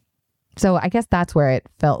 Yeah. So I guess that's where it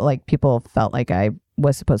felt like people felt like I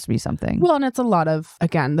was supposed to be something. Well, and it's a lot of,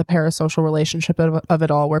 again, the parasocial relationship of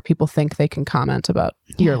it all, where people think they can comment about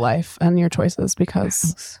your life and your choices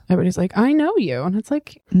because everybody's like, I know you. And it's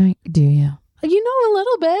like, no, do you? You know a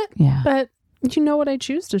little bit. Yeah. But you know what I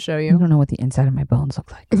choose to show you. You don't know what the inside of my bones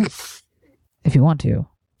look like. If you want to,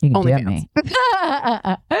 you can DM me.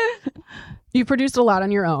 You produced a lot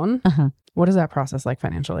on your own. Uh-huh. What is that process like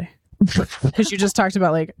financially? Because you just talked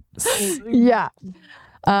about like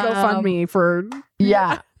GoFundMe for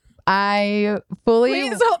I fully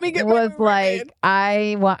please help me get was like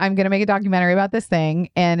I'm gonna make a documentary about this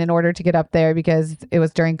thing, and in order to get up there, because it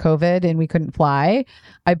was during COVID and we couldn't fly,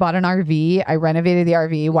 I bought an RV. I renovated the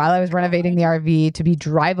RV. While I was renovating the RV to be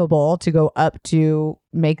drivable to go up to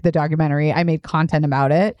make the documentary, I made content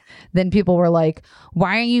about it. Then people were like,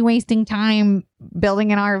 why are you wasting time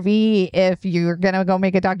building an RV if you're gonna go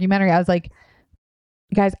make a documentary? I was like,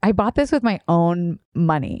 guys, I bought this with my own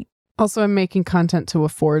money. Also, I'm making content to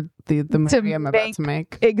afford the movie I'm about to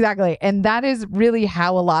make. Exactly. And that is really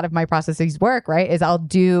how a lot of my processes work, right? Is I'll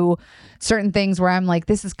do certain things where I'm like,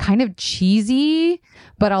 this is kind of cheesy,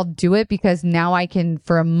 but I'll do it because now I can,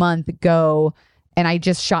 for a month, go. And I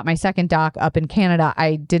just shot my second doc up in Canada.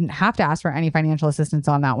 I didn't have to ask for any financial assistance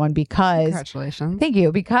on that one because... Congratulations. Thank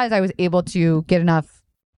you. Because I was able to get enough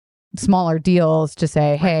smaller deals to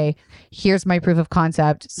say, hey, here's my proof of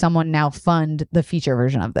concept. Someone now fund the feature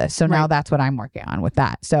version of this. So now that's what I'm working on with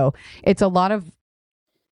that. So it's a lot of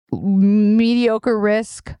mediocre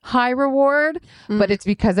risk, high reward, but it's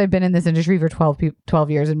because I've been in this industry for 12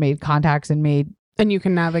 years and made contacts and you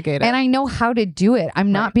can navigate it. And I know how to do it.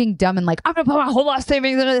 I'm not being dumb and like, I'm going to put my whole life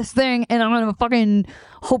savings into this thing and I'm going to fucking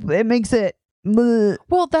hope it makes it. Bleh.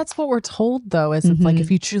 Well, that's what we're told though, is it's like, if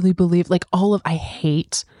you truly believe, like I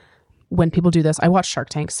hate when people do this. I watch Shark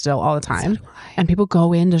Tank still all the time, and people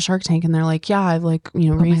go into Shark Tank and they're like, yeah, I've like,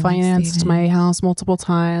 refinanced my house multiple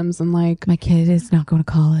times, and like my kid is not going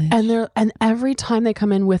to college. And every time they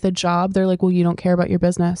come in with a job, they're like, well, you don't care about your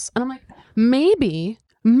business. And I'm like, maybe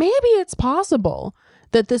it's possible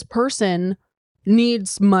that this person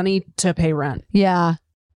needs money to pay rent. Yeah.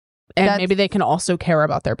 And maybe they can also care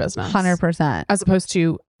about their business. 100%. As opposed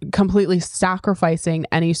to completely sacrificing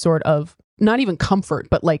any sort of, not even comfort,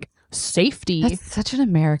 but like safety. That's such an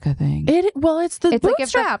America thing. It's like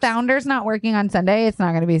if the founder's not working on Sunday, it's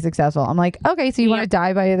not going to be successful. I'm like, okay, so you want to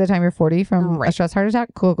die by the time you're 40 from a stress heart attack?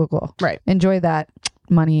 Cool. Right. Enjoy that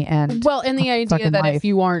money and and the idea that life. If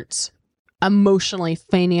you aren't emotionally,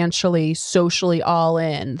 financially, socially all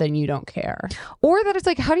in, then you don't care. Or that it's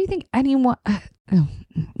like, how do you think anyone...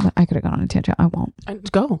 I could have gone on a tangent. I won't.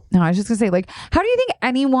 Go. No, I was just gonna say, like, how do you think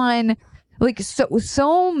anyone, like,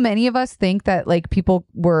 so many of us think that like people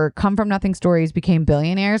were come from nothing stories became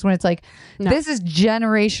billionaires, when it's like, this is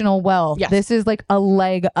generational wealth. Yes. This is like a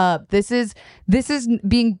leg up. This is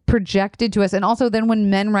being projected to us. And also then when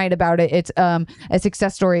men write about it, it's a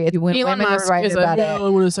success story. When Elon women Musk write is about it, I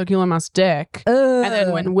want to suck Elon Musk's dick. And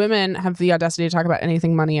then when women have the audacity to talk about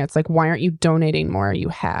anything money, it's like, why aren't you donating more, you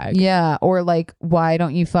hag? Yeah. Or like, why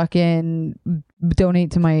don't you fucking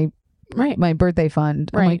donate to my birthday fund?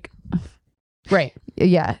 I'm like, right.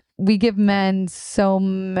 Yeah. We give men so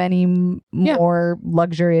many more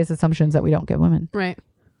luxurious assumptions that we don't give women. Right.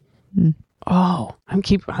 Oh,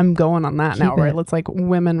 I'm going on that now, right? Let's like,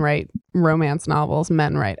 women write romance novels,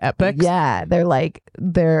 men write epics. Yeah. They're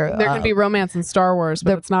gonna be romance in Star Wars,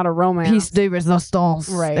 but it's not a romance. Peace de resistance.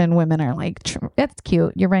 Right. And women are like, that's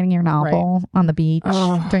cute. You're writing your novel on the beach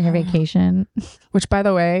during your vacation. Which, by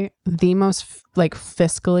the way, the most like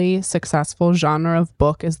fiscally successful genre of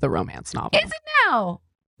book is the romance novel. Is it now?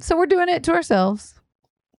 So we're doing it to ourselves.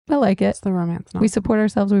 I like it. It's the romance novel. We support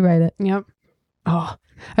ourselves. We write it. Yep. Oh,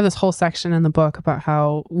 I have this whole section in the book about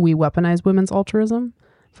how we weaponize women's altruism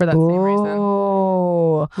for that same reason.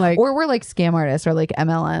 Like, or we're like scam artists or like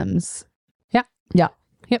MLMs. Yeah. Yeah.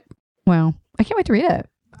 Yep. Wow. I can't wait to read it.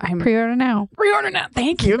 I'm Pre-order now.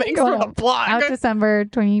 Thank you. Thanks for the plug. Out December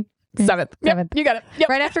 27th. Yep, you got it. Yep.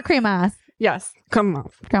 Right after Cremas. Yes. Come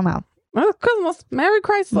on. Oh, Christmas. Merry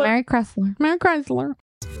Chrysler. Merry Chrysler. Merry Chrysler.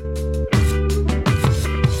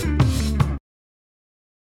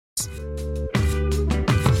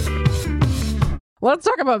 Let's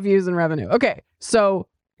talk about views and revenue. Okay. So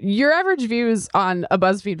your average views on a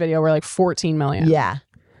BuzzFeed video were like 14 million. Yeah.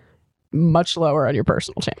 Much lower on your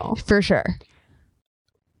personal channel. For sure.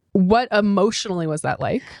 What emotionally was that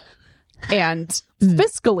like? And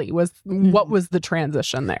fiscally what was the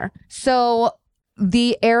transition there? So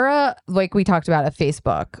the era, like we talked about at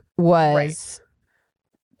Facebook, was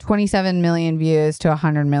 27 million views to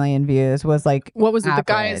 100 million views was like, what was it? average.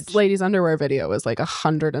 The guy's ladies underwear video was like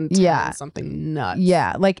 110 something nuts.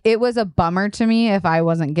 Yeah. Like it was a bummer to me if I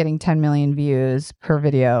wasn't getting 10 million views per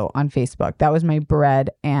video on Facebook. That was my bread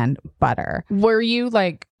and butter. Were you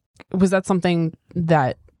like, was that something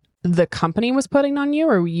that the company was putting on you,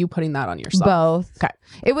 or were you putting that on yourself? Both. Okay.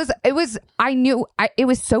 It was, I knew it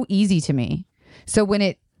was so easy to me. So when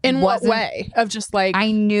it, in what way? Of just like,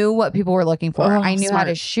 I knew what people were looking for. I knew how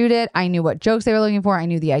to shoot it. I knew what jokes they were looking for. I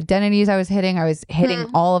knew the identities I was hitting. I was hitting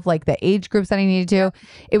all of like the age groups that I needed to.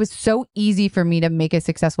 It was so easy for me to make a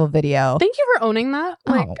successful video. Thank you for owning that.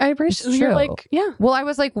 Like, I appreciate you're like, yeah. Well, I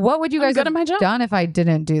was like, what would you guys have done if I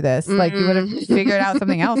didn't do this? Like, you would have figured out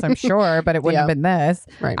something else, I'm sure, but it wouldn't have been this.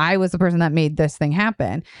 Right. I was the person that made this thing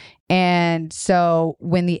happen. And so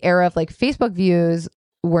when the era of like Facebook views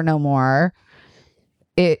were no more,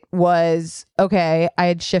 it was, okay, I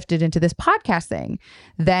had shifted into this podcast thing.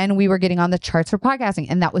 Then we were getting on the charts for podcasting,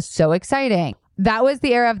 and that was so exciting. That was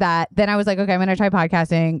the era of that. Then I was like, okay, I'm going to try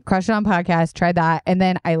podcasting, crushed it on podcast, tried that. And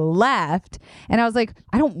then I left and I was like,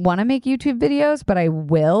 I don't want to make YouTube videos, but I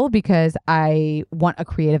will because I want a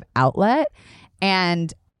creative outlet.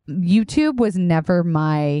 And YouTube was never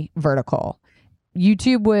my vertical.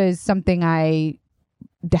 YouTube was something I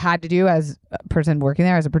had to do as a person working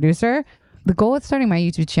there as a producer. The goal with starting my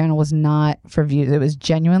YouTube channel was not for views. It was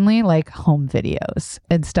genuinely like home videos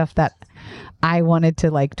and stuff that I wanted to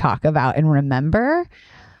like talk about and remember.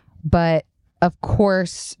 But of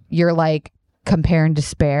course, you're like compare and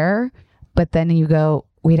despair. But then you go,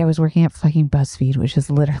 wait, I was working at fucking Buzzfeed, which is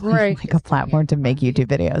literally like a platform to make YouTube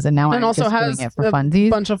videos. And now I'm also just doing it for funsies. A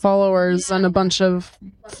bunch of followers and a bunch of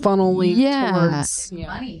funneling towards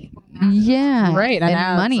money. Yeah. Right.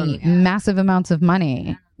 And money. Massive amounts of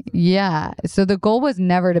money. Yeah. So the goal was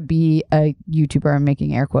never to be a YouTuber. I'm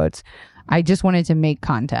making air quotes. I just wanted to make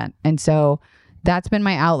content. And so that's been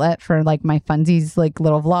my outlet for like my funsies, like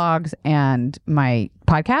little vlogs and my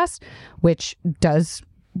podcast, which does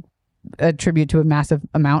attribute to a massive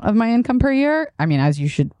amount of my income per year. I mean, as you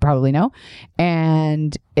should probably know.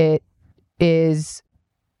 And it is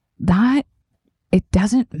that it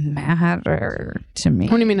doesn't matter to me.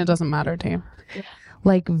 What do you mean it doesn't matter to you?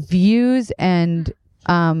 Like views and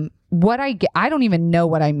what I get, I don't even know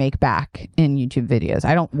what I make back in YouTube videos.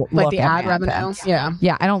 I don't like look the at ad revenue.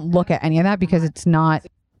 Yeah, I don't look at any of that because it's not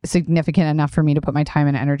significant enough for me to put my time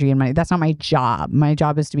and energy and money. That's not my job. My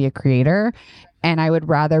job is to be a creator, and I would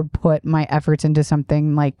rather put my efforts into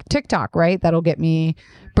something like TikTok, right? That'll get me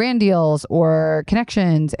brand deals or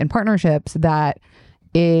connections and partnerships. That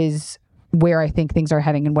is where I think things are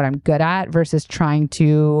heading and what I'm good at, versus trying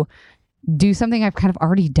to do something I've kind of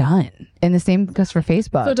already done. And the same goes for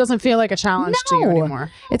Facebook. So it doesn't feel like a challenge to you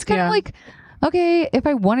anymore. It's kind of like, okay, if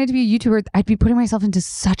I wanted to be a YouTuber, I'd be putting myself into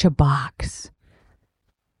such a box.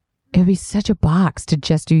 It would be such a box to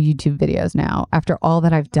just do YouTube videos now after all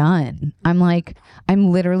that I've done.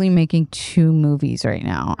 I'm literally making 2 movies right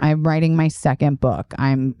now. I'm writing my 2nd book.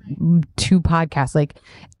 I'm 2 podcasts. Like,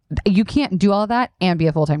 you can't do all that and be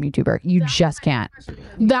a full-time YouTuber. You just can't.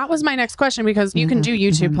 That was my next question, because you can do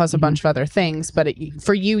YouTube plus a bunch of other things, but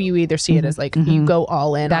for you either see it as like you go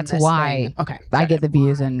all in. That's on this why thing. Okay, I get the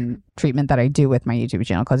views and treatment that I do with my YouTube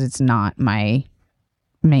channel, because it's not my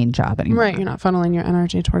main job anymore. Right, you're not funneling your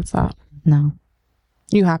energy towards that. No.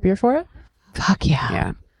 You happier for it? Fuck yeah.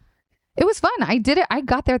 Yeah. It was fun. I did it. I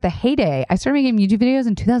got there at the heyday. I started making YouTube videos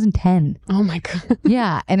in 2010. Oh my God.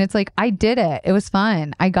 Yeah. And it's like, I did it. It was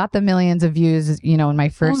fun. I got the millions of views, in my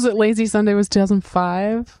first. What was it? Lazy Sunday was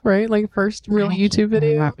 2005, right? Like first real YouTube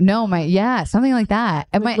video? No, something like that.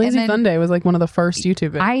 And Lazy Sunday was like one of the first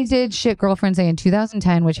YouTube videos. I did Shit Girlfriends Day in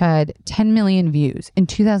 2010, which had 10 million views in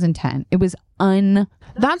 2010. It was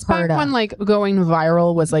That's back when like going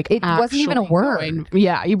viral was like, it wasn't even a word.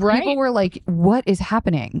 Yeah, right. People were like, what is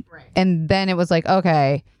happening? Right. And then it was like,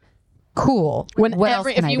 okay, cool.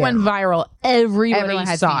 If you went viral, everyone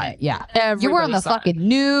saw it. Yeah. Everybody you were on the fucking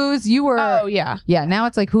news. You were. Oh, yeah. Yeah. Now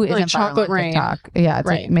it's like, who isn't chocolate viral on rain. TikTok? Yeah. It's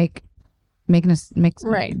like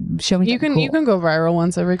right. Show me you can cool. you can go viral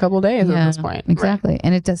once every couple of days at this point. Exactly.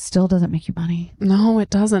 And it still doesn't make you money. No, it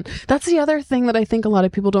doesn't. That's the other thing that I think a lot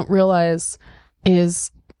of people don't realize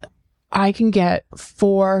is I can get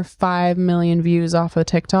 4 or 5 million views off a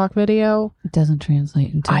TikTok video. It doesn't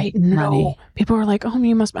translate into money. People are like, oh,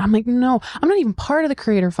 you must. I'm like, no, I'm not even part of the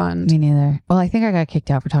creator fund. Me neither. Well, I think I got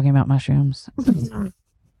kicked out for talking about mushrooms.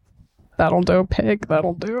 That'll do, pig.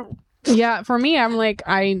 That'll do. Yeah, for me, I'm like,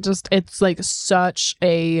 it's like such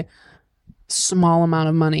a small amount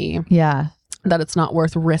of money. Yeah. That it's not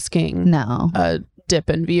worth risking a dip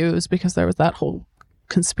in views, because there was that whole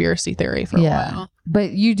conspiracy theory for a while.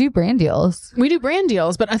 But you do brand deals. We do brand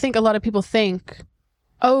deals, but I think a lot of people think,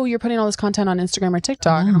 oh, you're putting all this content on Instagram or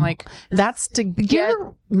TikTok. And I'm like, that's to get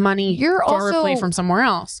money directly from somewhere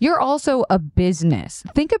else. You're also a business.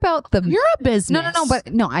 Think about You're a business.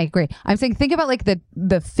 No, I agree. I'm saying, think about like the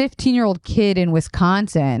 15-year-old kid in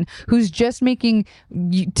Wisconsin who's just making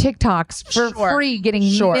TikToks for free, getting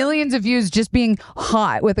millions of views, just being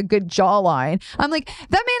hot with a good jawline. I'm like,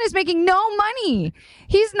 that man is making no money.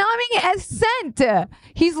 He's not making a cent.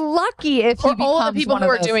 He's lucky if he becomes all the people who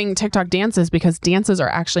are doing TikTok dances, because dances are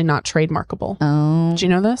actually not trademarkable. Oh. Do you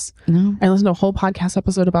know this? No. I listened to a whole podcast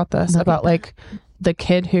episode about this, about like the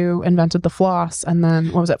kid who invented the floss, and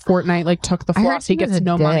then what was it? Fortnite like took the floss. He gets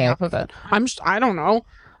no money off of it. I don't know.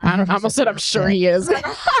 I almost said I'm sure he is.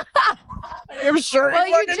 I'm sure. Well,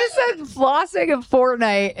 you just said flossing of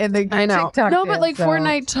Fortnite in the TikTok. No, but like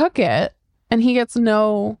Fortnite took it, and he gets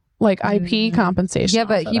no like IP compensation. Yeah,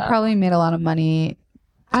 but he probably made a lot of money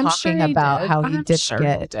talking about how he did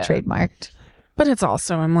get trademarked. But it's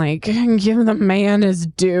also, I'm like, give the man his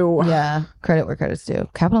due. Yeah, credit where credit's due.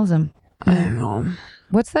 Capitalism. I don't know.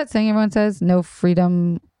 What's that saying everyone says? No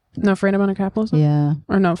freedom. No freedom under capitalism? Yeah.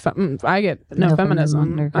 Or I get no feminism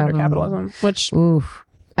under capitalism. Which, oof.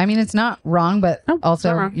 I mean, it's not wrong, but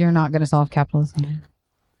also you're not going to solve capitalism.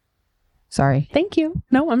 Sorry. Thank you.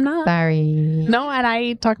 No, I'm not. Sorry. No, and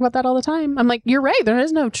I talk about that all the time. I'm like, you're right. There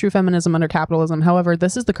is no true feminism under capitalism. However,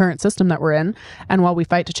 this is the current system that we're in. And while we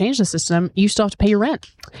fight to change the system, you still have to pay your rent.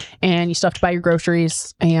 And you still have to buy your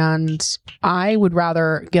groceries. And I would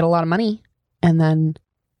rather get a lot of money and then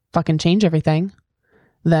fucking change everything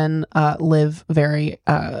than live very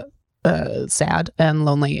sad and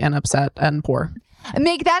lonely and upset and poor.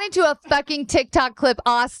 Make that into a fucking TikTok clip,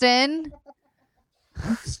 Austin.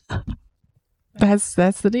 That's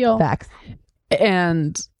the deal. Facts.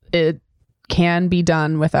 And it can be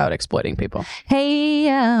done without exploiting people.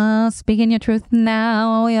 Hey, speaking your truth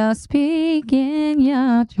now. You're speaking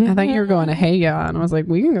your truth. I thought you were going to hey ya, and I was like,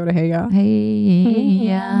 we can go to hey ya. Hey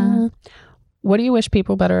ya. What do you wish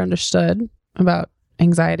people better understood about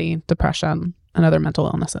anxiety, depression, and other mental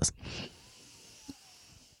illnesses?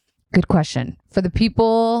 Good question. For the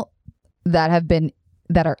people that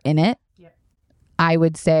are in it, I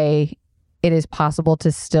would say it is possible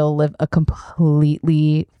to still live a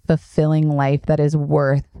completely fulfilling life that is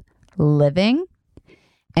worth living.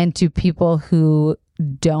 And to people who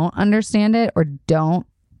don't understand it or don't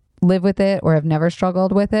live with it or have never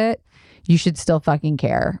struggled with it, you should still fucking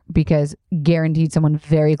care, because guaranteed someone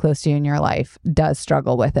very close to you in your life does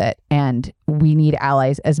struggle with it. And we need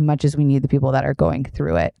allies as much as we need the people that are going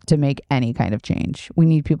through it to make any kind of change. We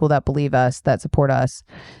need people that believe us, that support us,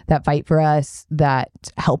 that fight for us, that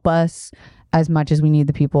help us, as much as we need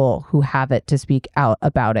the people who have it to speak out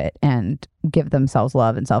about it and give themselves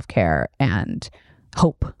love and self-care and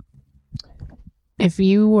hope. If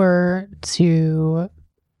you were to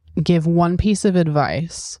give one piece of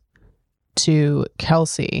advice to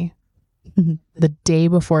Kelsey the day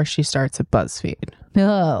before she starts at Buzzfeed,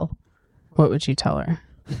 what would you tell her?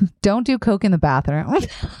 Don't do coke in the bathroom.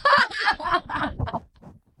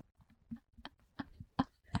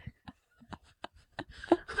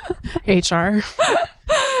 HR.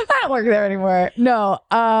 I don't work there anymore. No.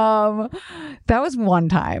 That was one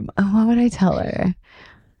time. What would I tell her?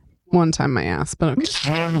 One time my ass, but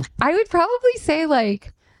okay. I would probably say,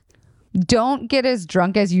 like, don't get as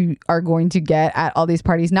drunk as you are going to get at all these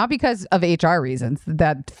parties. Not because of HR reasons.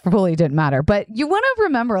 That fully didn't matter. But you want to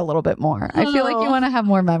remember a little bit more. I feel like you want to have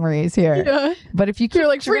more memories here. Yeah. But if you keep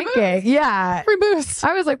like drinking, free booze.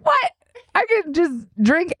 I was like, what? I could just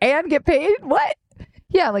drink and get paid? What?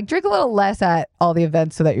 Yeah, like drink a little less at all the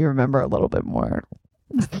events so that you remember a little bit more.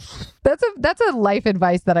 That's a life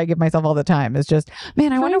advice that I give myself all the time. Is just,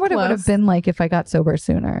 man, I wonder what it would have been like if I got sober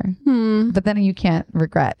sooner. But then you can't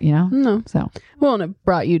regret, you know? No. So, well, and it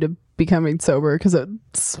brought you to becoming sober? Because at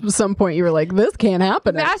some point you were like, this can't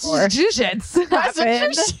happen anymore. Massachusetts.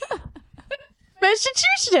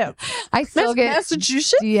 I still get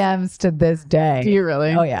Massachusetts DMs to this day. Do you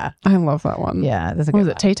really? Oh yeah. I love that one. Yeah. That's a What good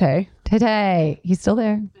was it? Tay-Tay? Tay. He's still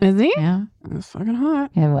there. Is he? Yeah. It's fucking hot.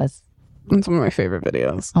 It was. It's one of my favorite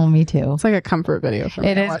videos. Oh, me too. It's like a comfort video for me.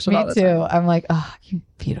 It I is. watch Me all the too. time. I'm like, oh, you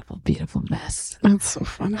beautiful, beautiful mess. That's so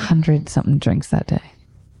funny. 100-something drinks that day.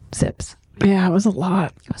 Sips. Yeah, it was a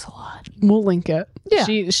lot. It was a lot. We'll link it. Yeah.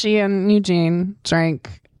 She and Eugene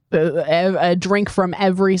drank a drink from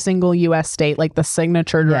every single U.S. state, like the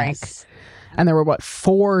signature drink. Yes. And there were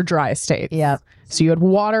 4 dry states. Yep. So you had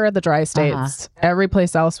water at the dry states. Every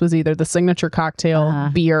place else was either the signature cocktail,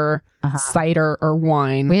 beer, cider, or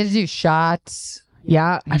wine. We had to do shots.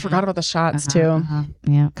 Yeah, I forgot about the shots too.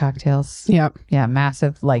 Yeah, cocktails. Yep. Yeah,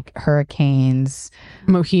 massive like hurricanes,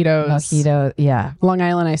 Mojito. Yeah. Long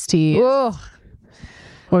Island iced tea. Whoa.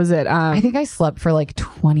 What was it? I think I slept for like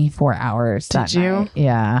 24 hours. Did you? Night.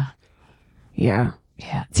 Yeah. Yeah.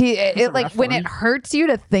 Yeah. See, it like when it hurts you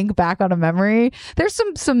to think back on a memory, there's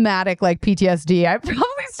some somatic like PTSD. I probably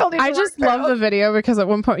still need to I just work love through. the video because at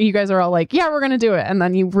one point you guys are all like, yeah, we're going to do it. And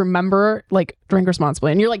then you remember like drink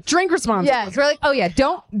responsibly and you're like, drink responsibly. Yes. We're like, oh yeah,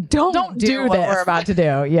 don't do do what this. we're about to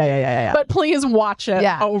do. Yeah. But please watch it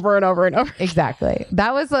over and over and over. Exactly.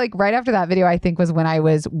 That was like right after that video, I think was when I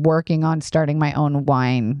was working on starting my own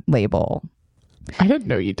wine label. I didn't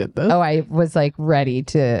know you did this. Oh, I was like ready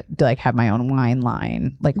to like have my own wine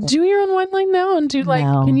line. Like do your own wine line now and do like,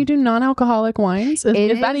 can you do non-alcoholic wines?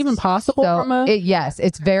 Is that even possible from a... yes,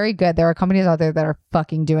 it's very good. There are companies out there that are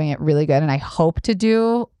fucking doing it really good. And I hope to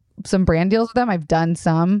do some brand deals with them. I've done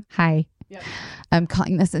some. Hi. Yep. I'm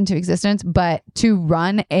calling this into existence. But to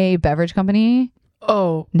run a beverage company.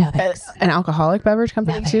 Oh, no thanks. An alcoholic beverage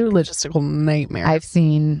company too? Logistical nightmare. I've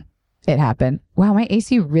seen it happen. Wow, my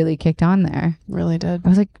AC really kicked on there. Really did. I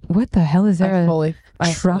was like, what the hell is there?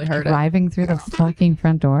 I truck driving through the fucking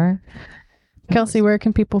front door. Kelsey, where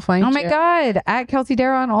can people find you? Oh my God, at Kelsey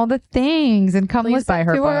Darragh on all the things, and come listen buy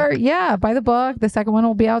her to her. Yeah, buy the book. The second one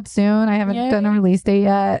will be out soon. I haven't done a release date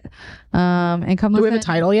yet. And come. Do we have a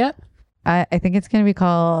title yet? I think it's gonna be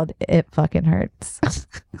called "It Fucking Hurts."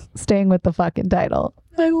 Staying with the fucking title.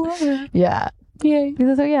 I love it. Yeah. Yay.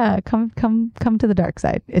 So yeah, come to the dark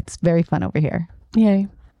side. It's very fun over here. Yay.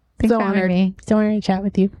 Thanks for having me. So honored to chat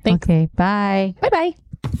with you. Thanks. Okay, bye. Bye-bye.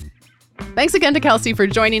 Thanks again to Kelsey for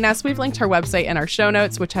joining us. We've linked her website in our show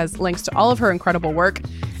notes, which has links to all of her incredible work.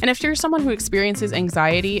 And if you're someone who experiences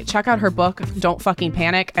anxiety, check out her book, Don't Fucking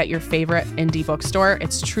Panic, at your favorite indie bookstore.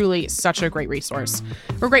 It's truly such a great resource.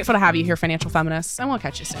 We're grateful to have you here, Financial Feminists, and we'll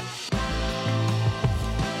catch you soon.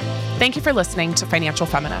 Thank you for listening to Financial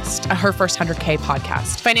Feminist, a Her First 100K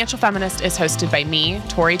podcast. Financial Feminist is hosted by me,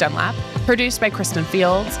 Tori Dunlap, produced by Kristen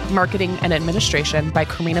Fields, marketing and administration by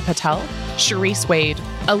Karina Patel, Sharice Wade,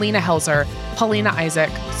 Alina Helzer, Paulina Isaac,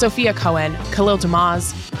 Sophia Cohen, Khalil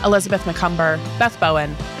Damaz, Elizabeth McCumber, Beth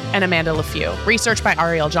Bowen, and Amanda LeFew. Research by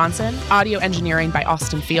Ariel Johnson, audio engineering by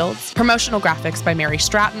Austin Fields, promotional graphics by Mary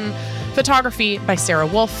Stratton, photography by Sarah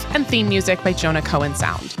Wolf, and theme music by Jonah Cohen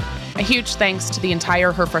Sound. A huge thanks to the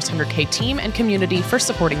entire Her First 100K team and community for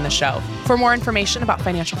supporting the show. For more information about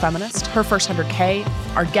Financial Feminist, Her First 100K,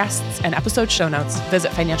 our guests, and episode show notes,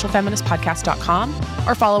 visit financialfeministpodcast.com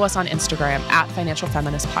or follow us on Instagram at Financial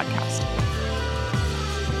Feminist Podcast.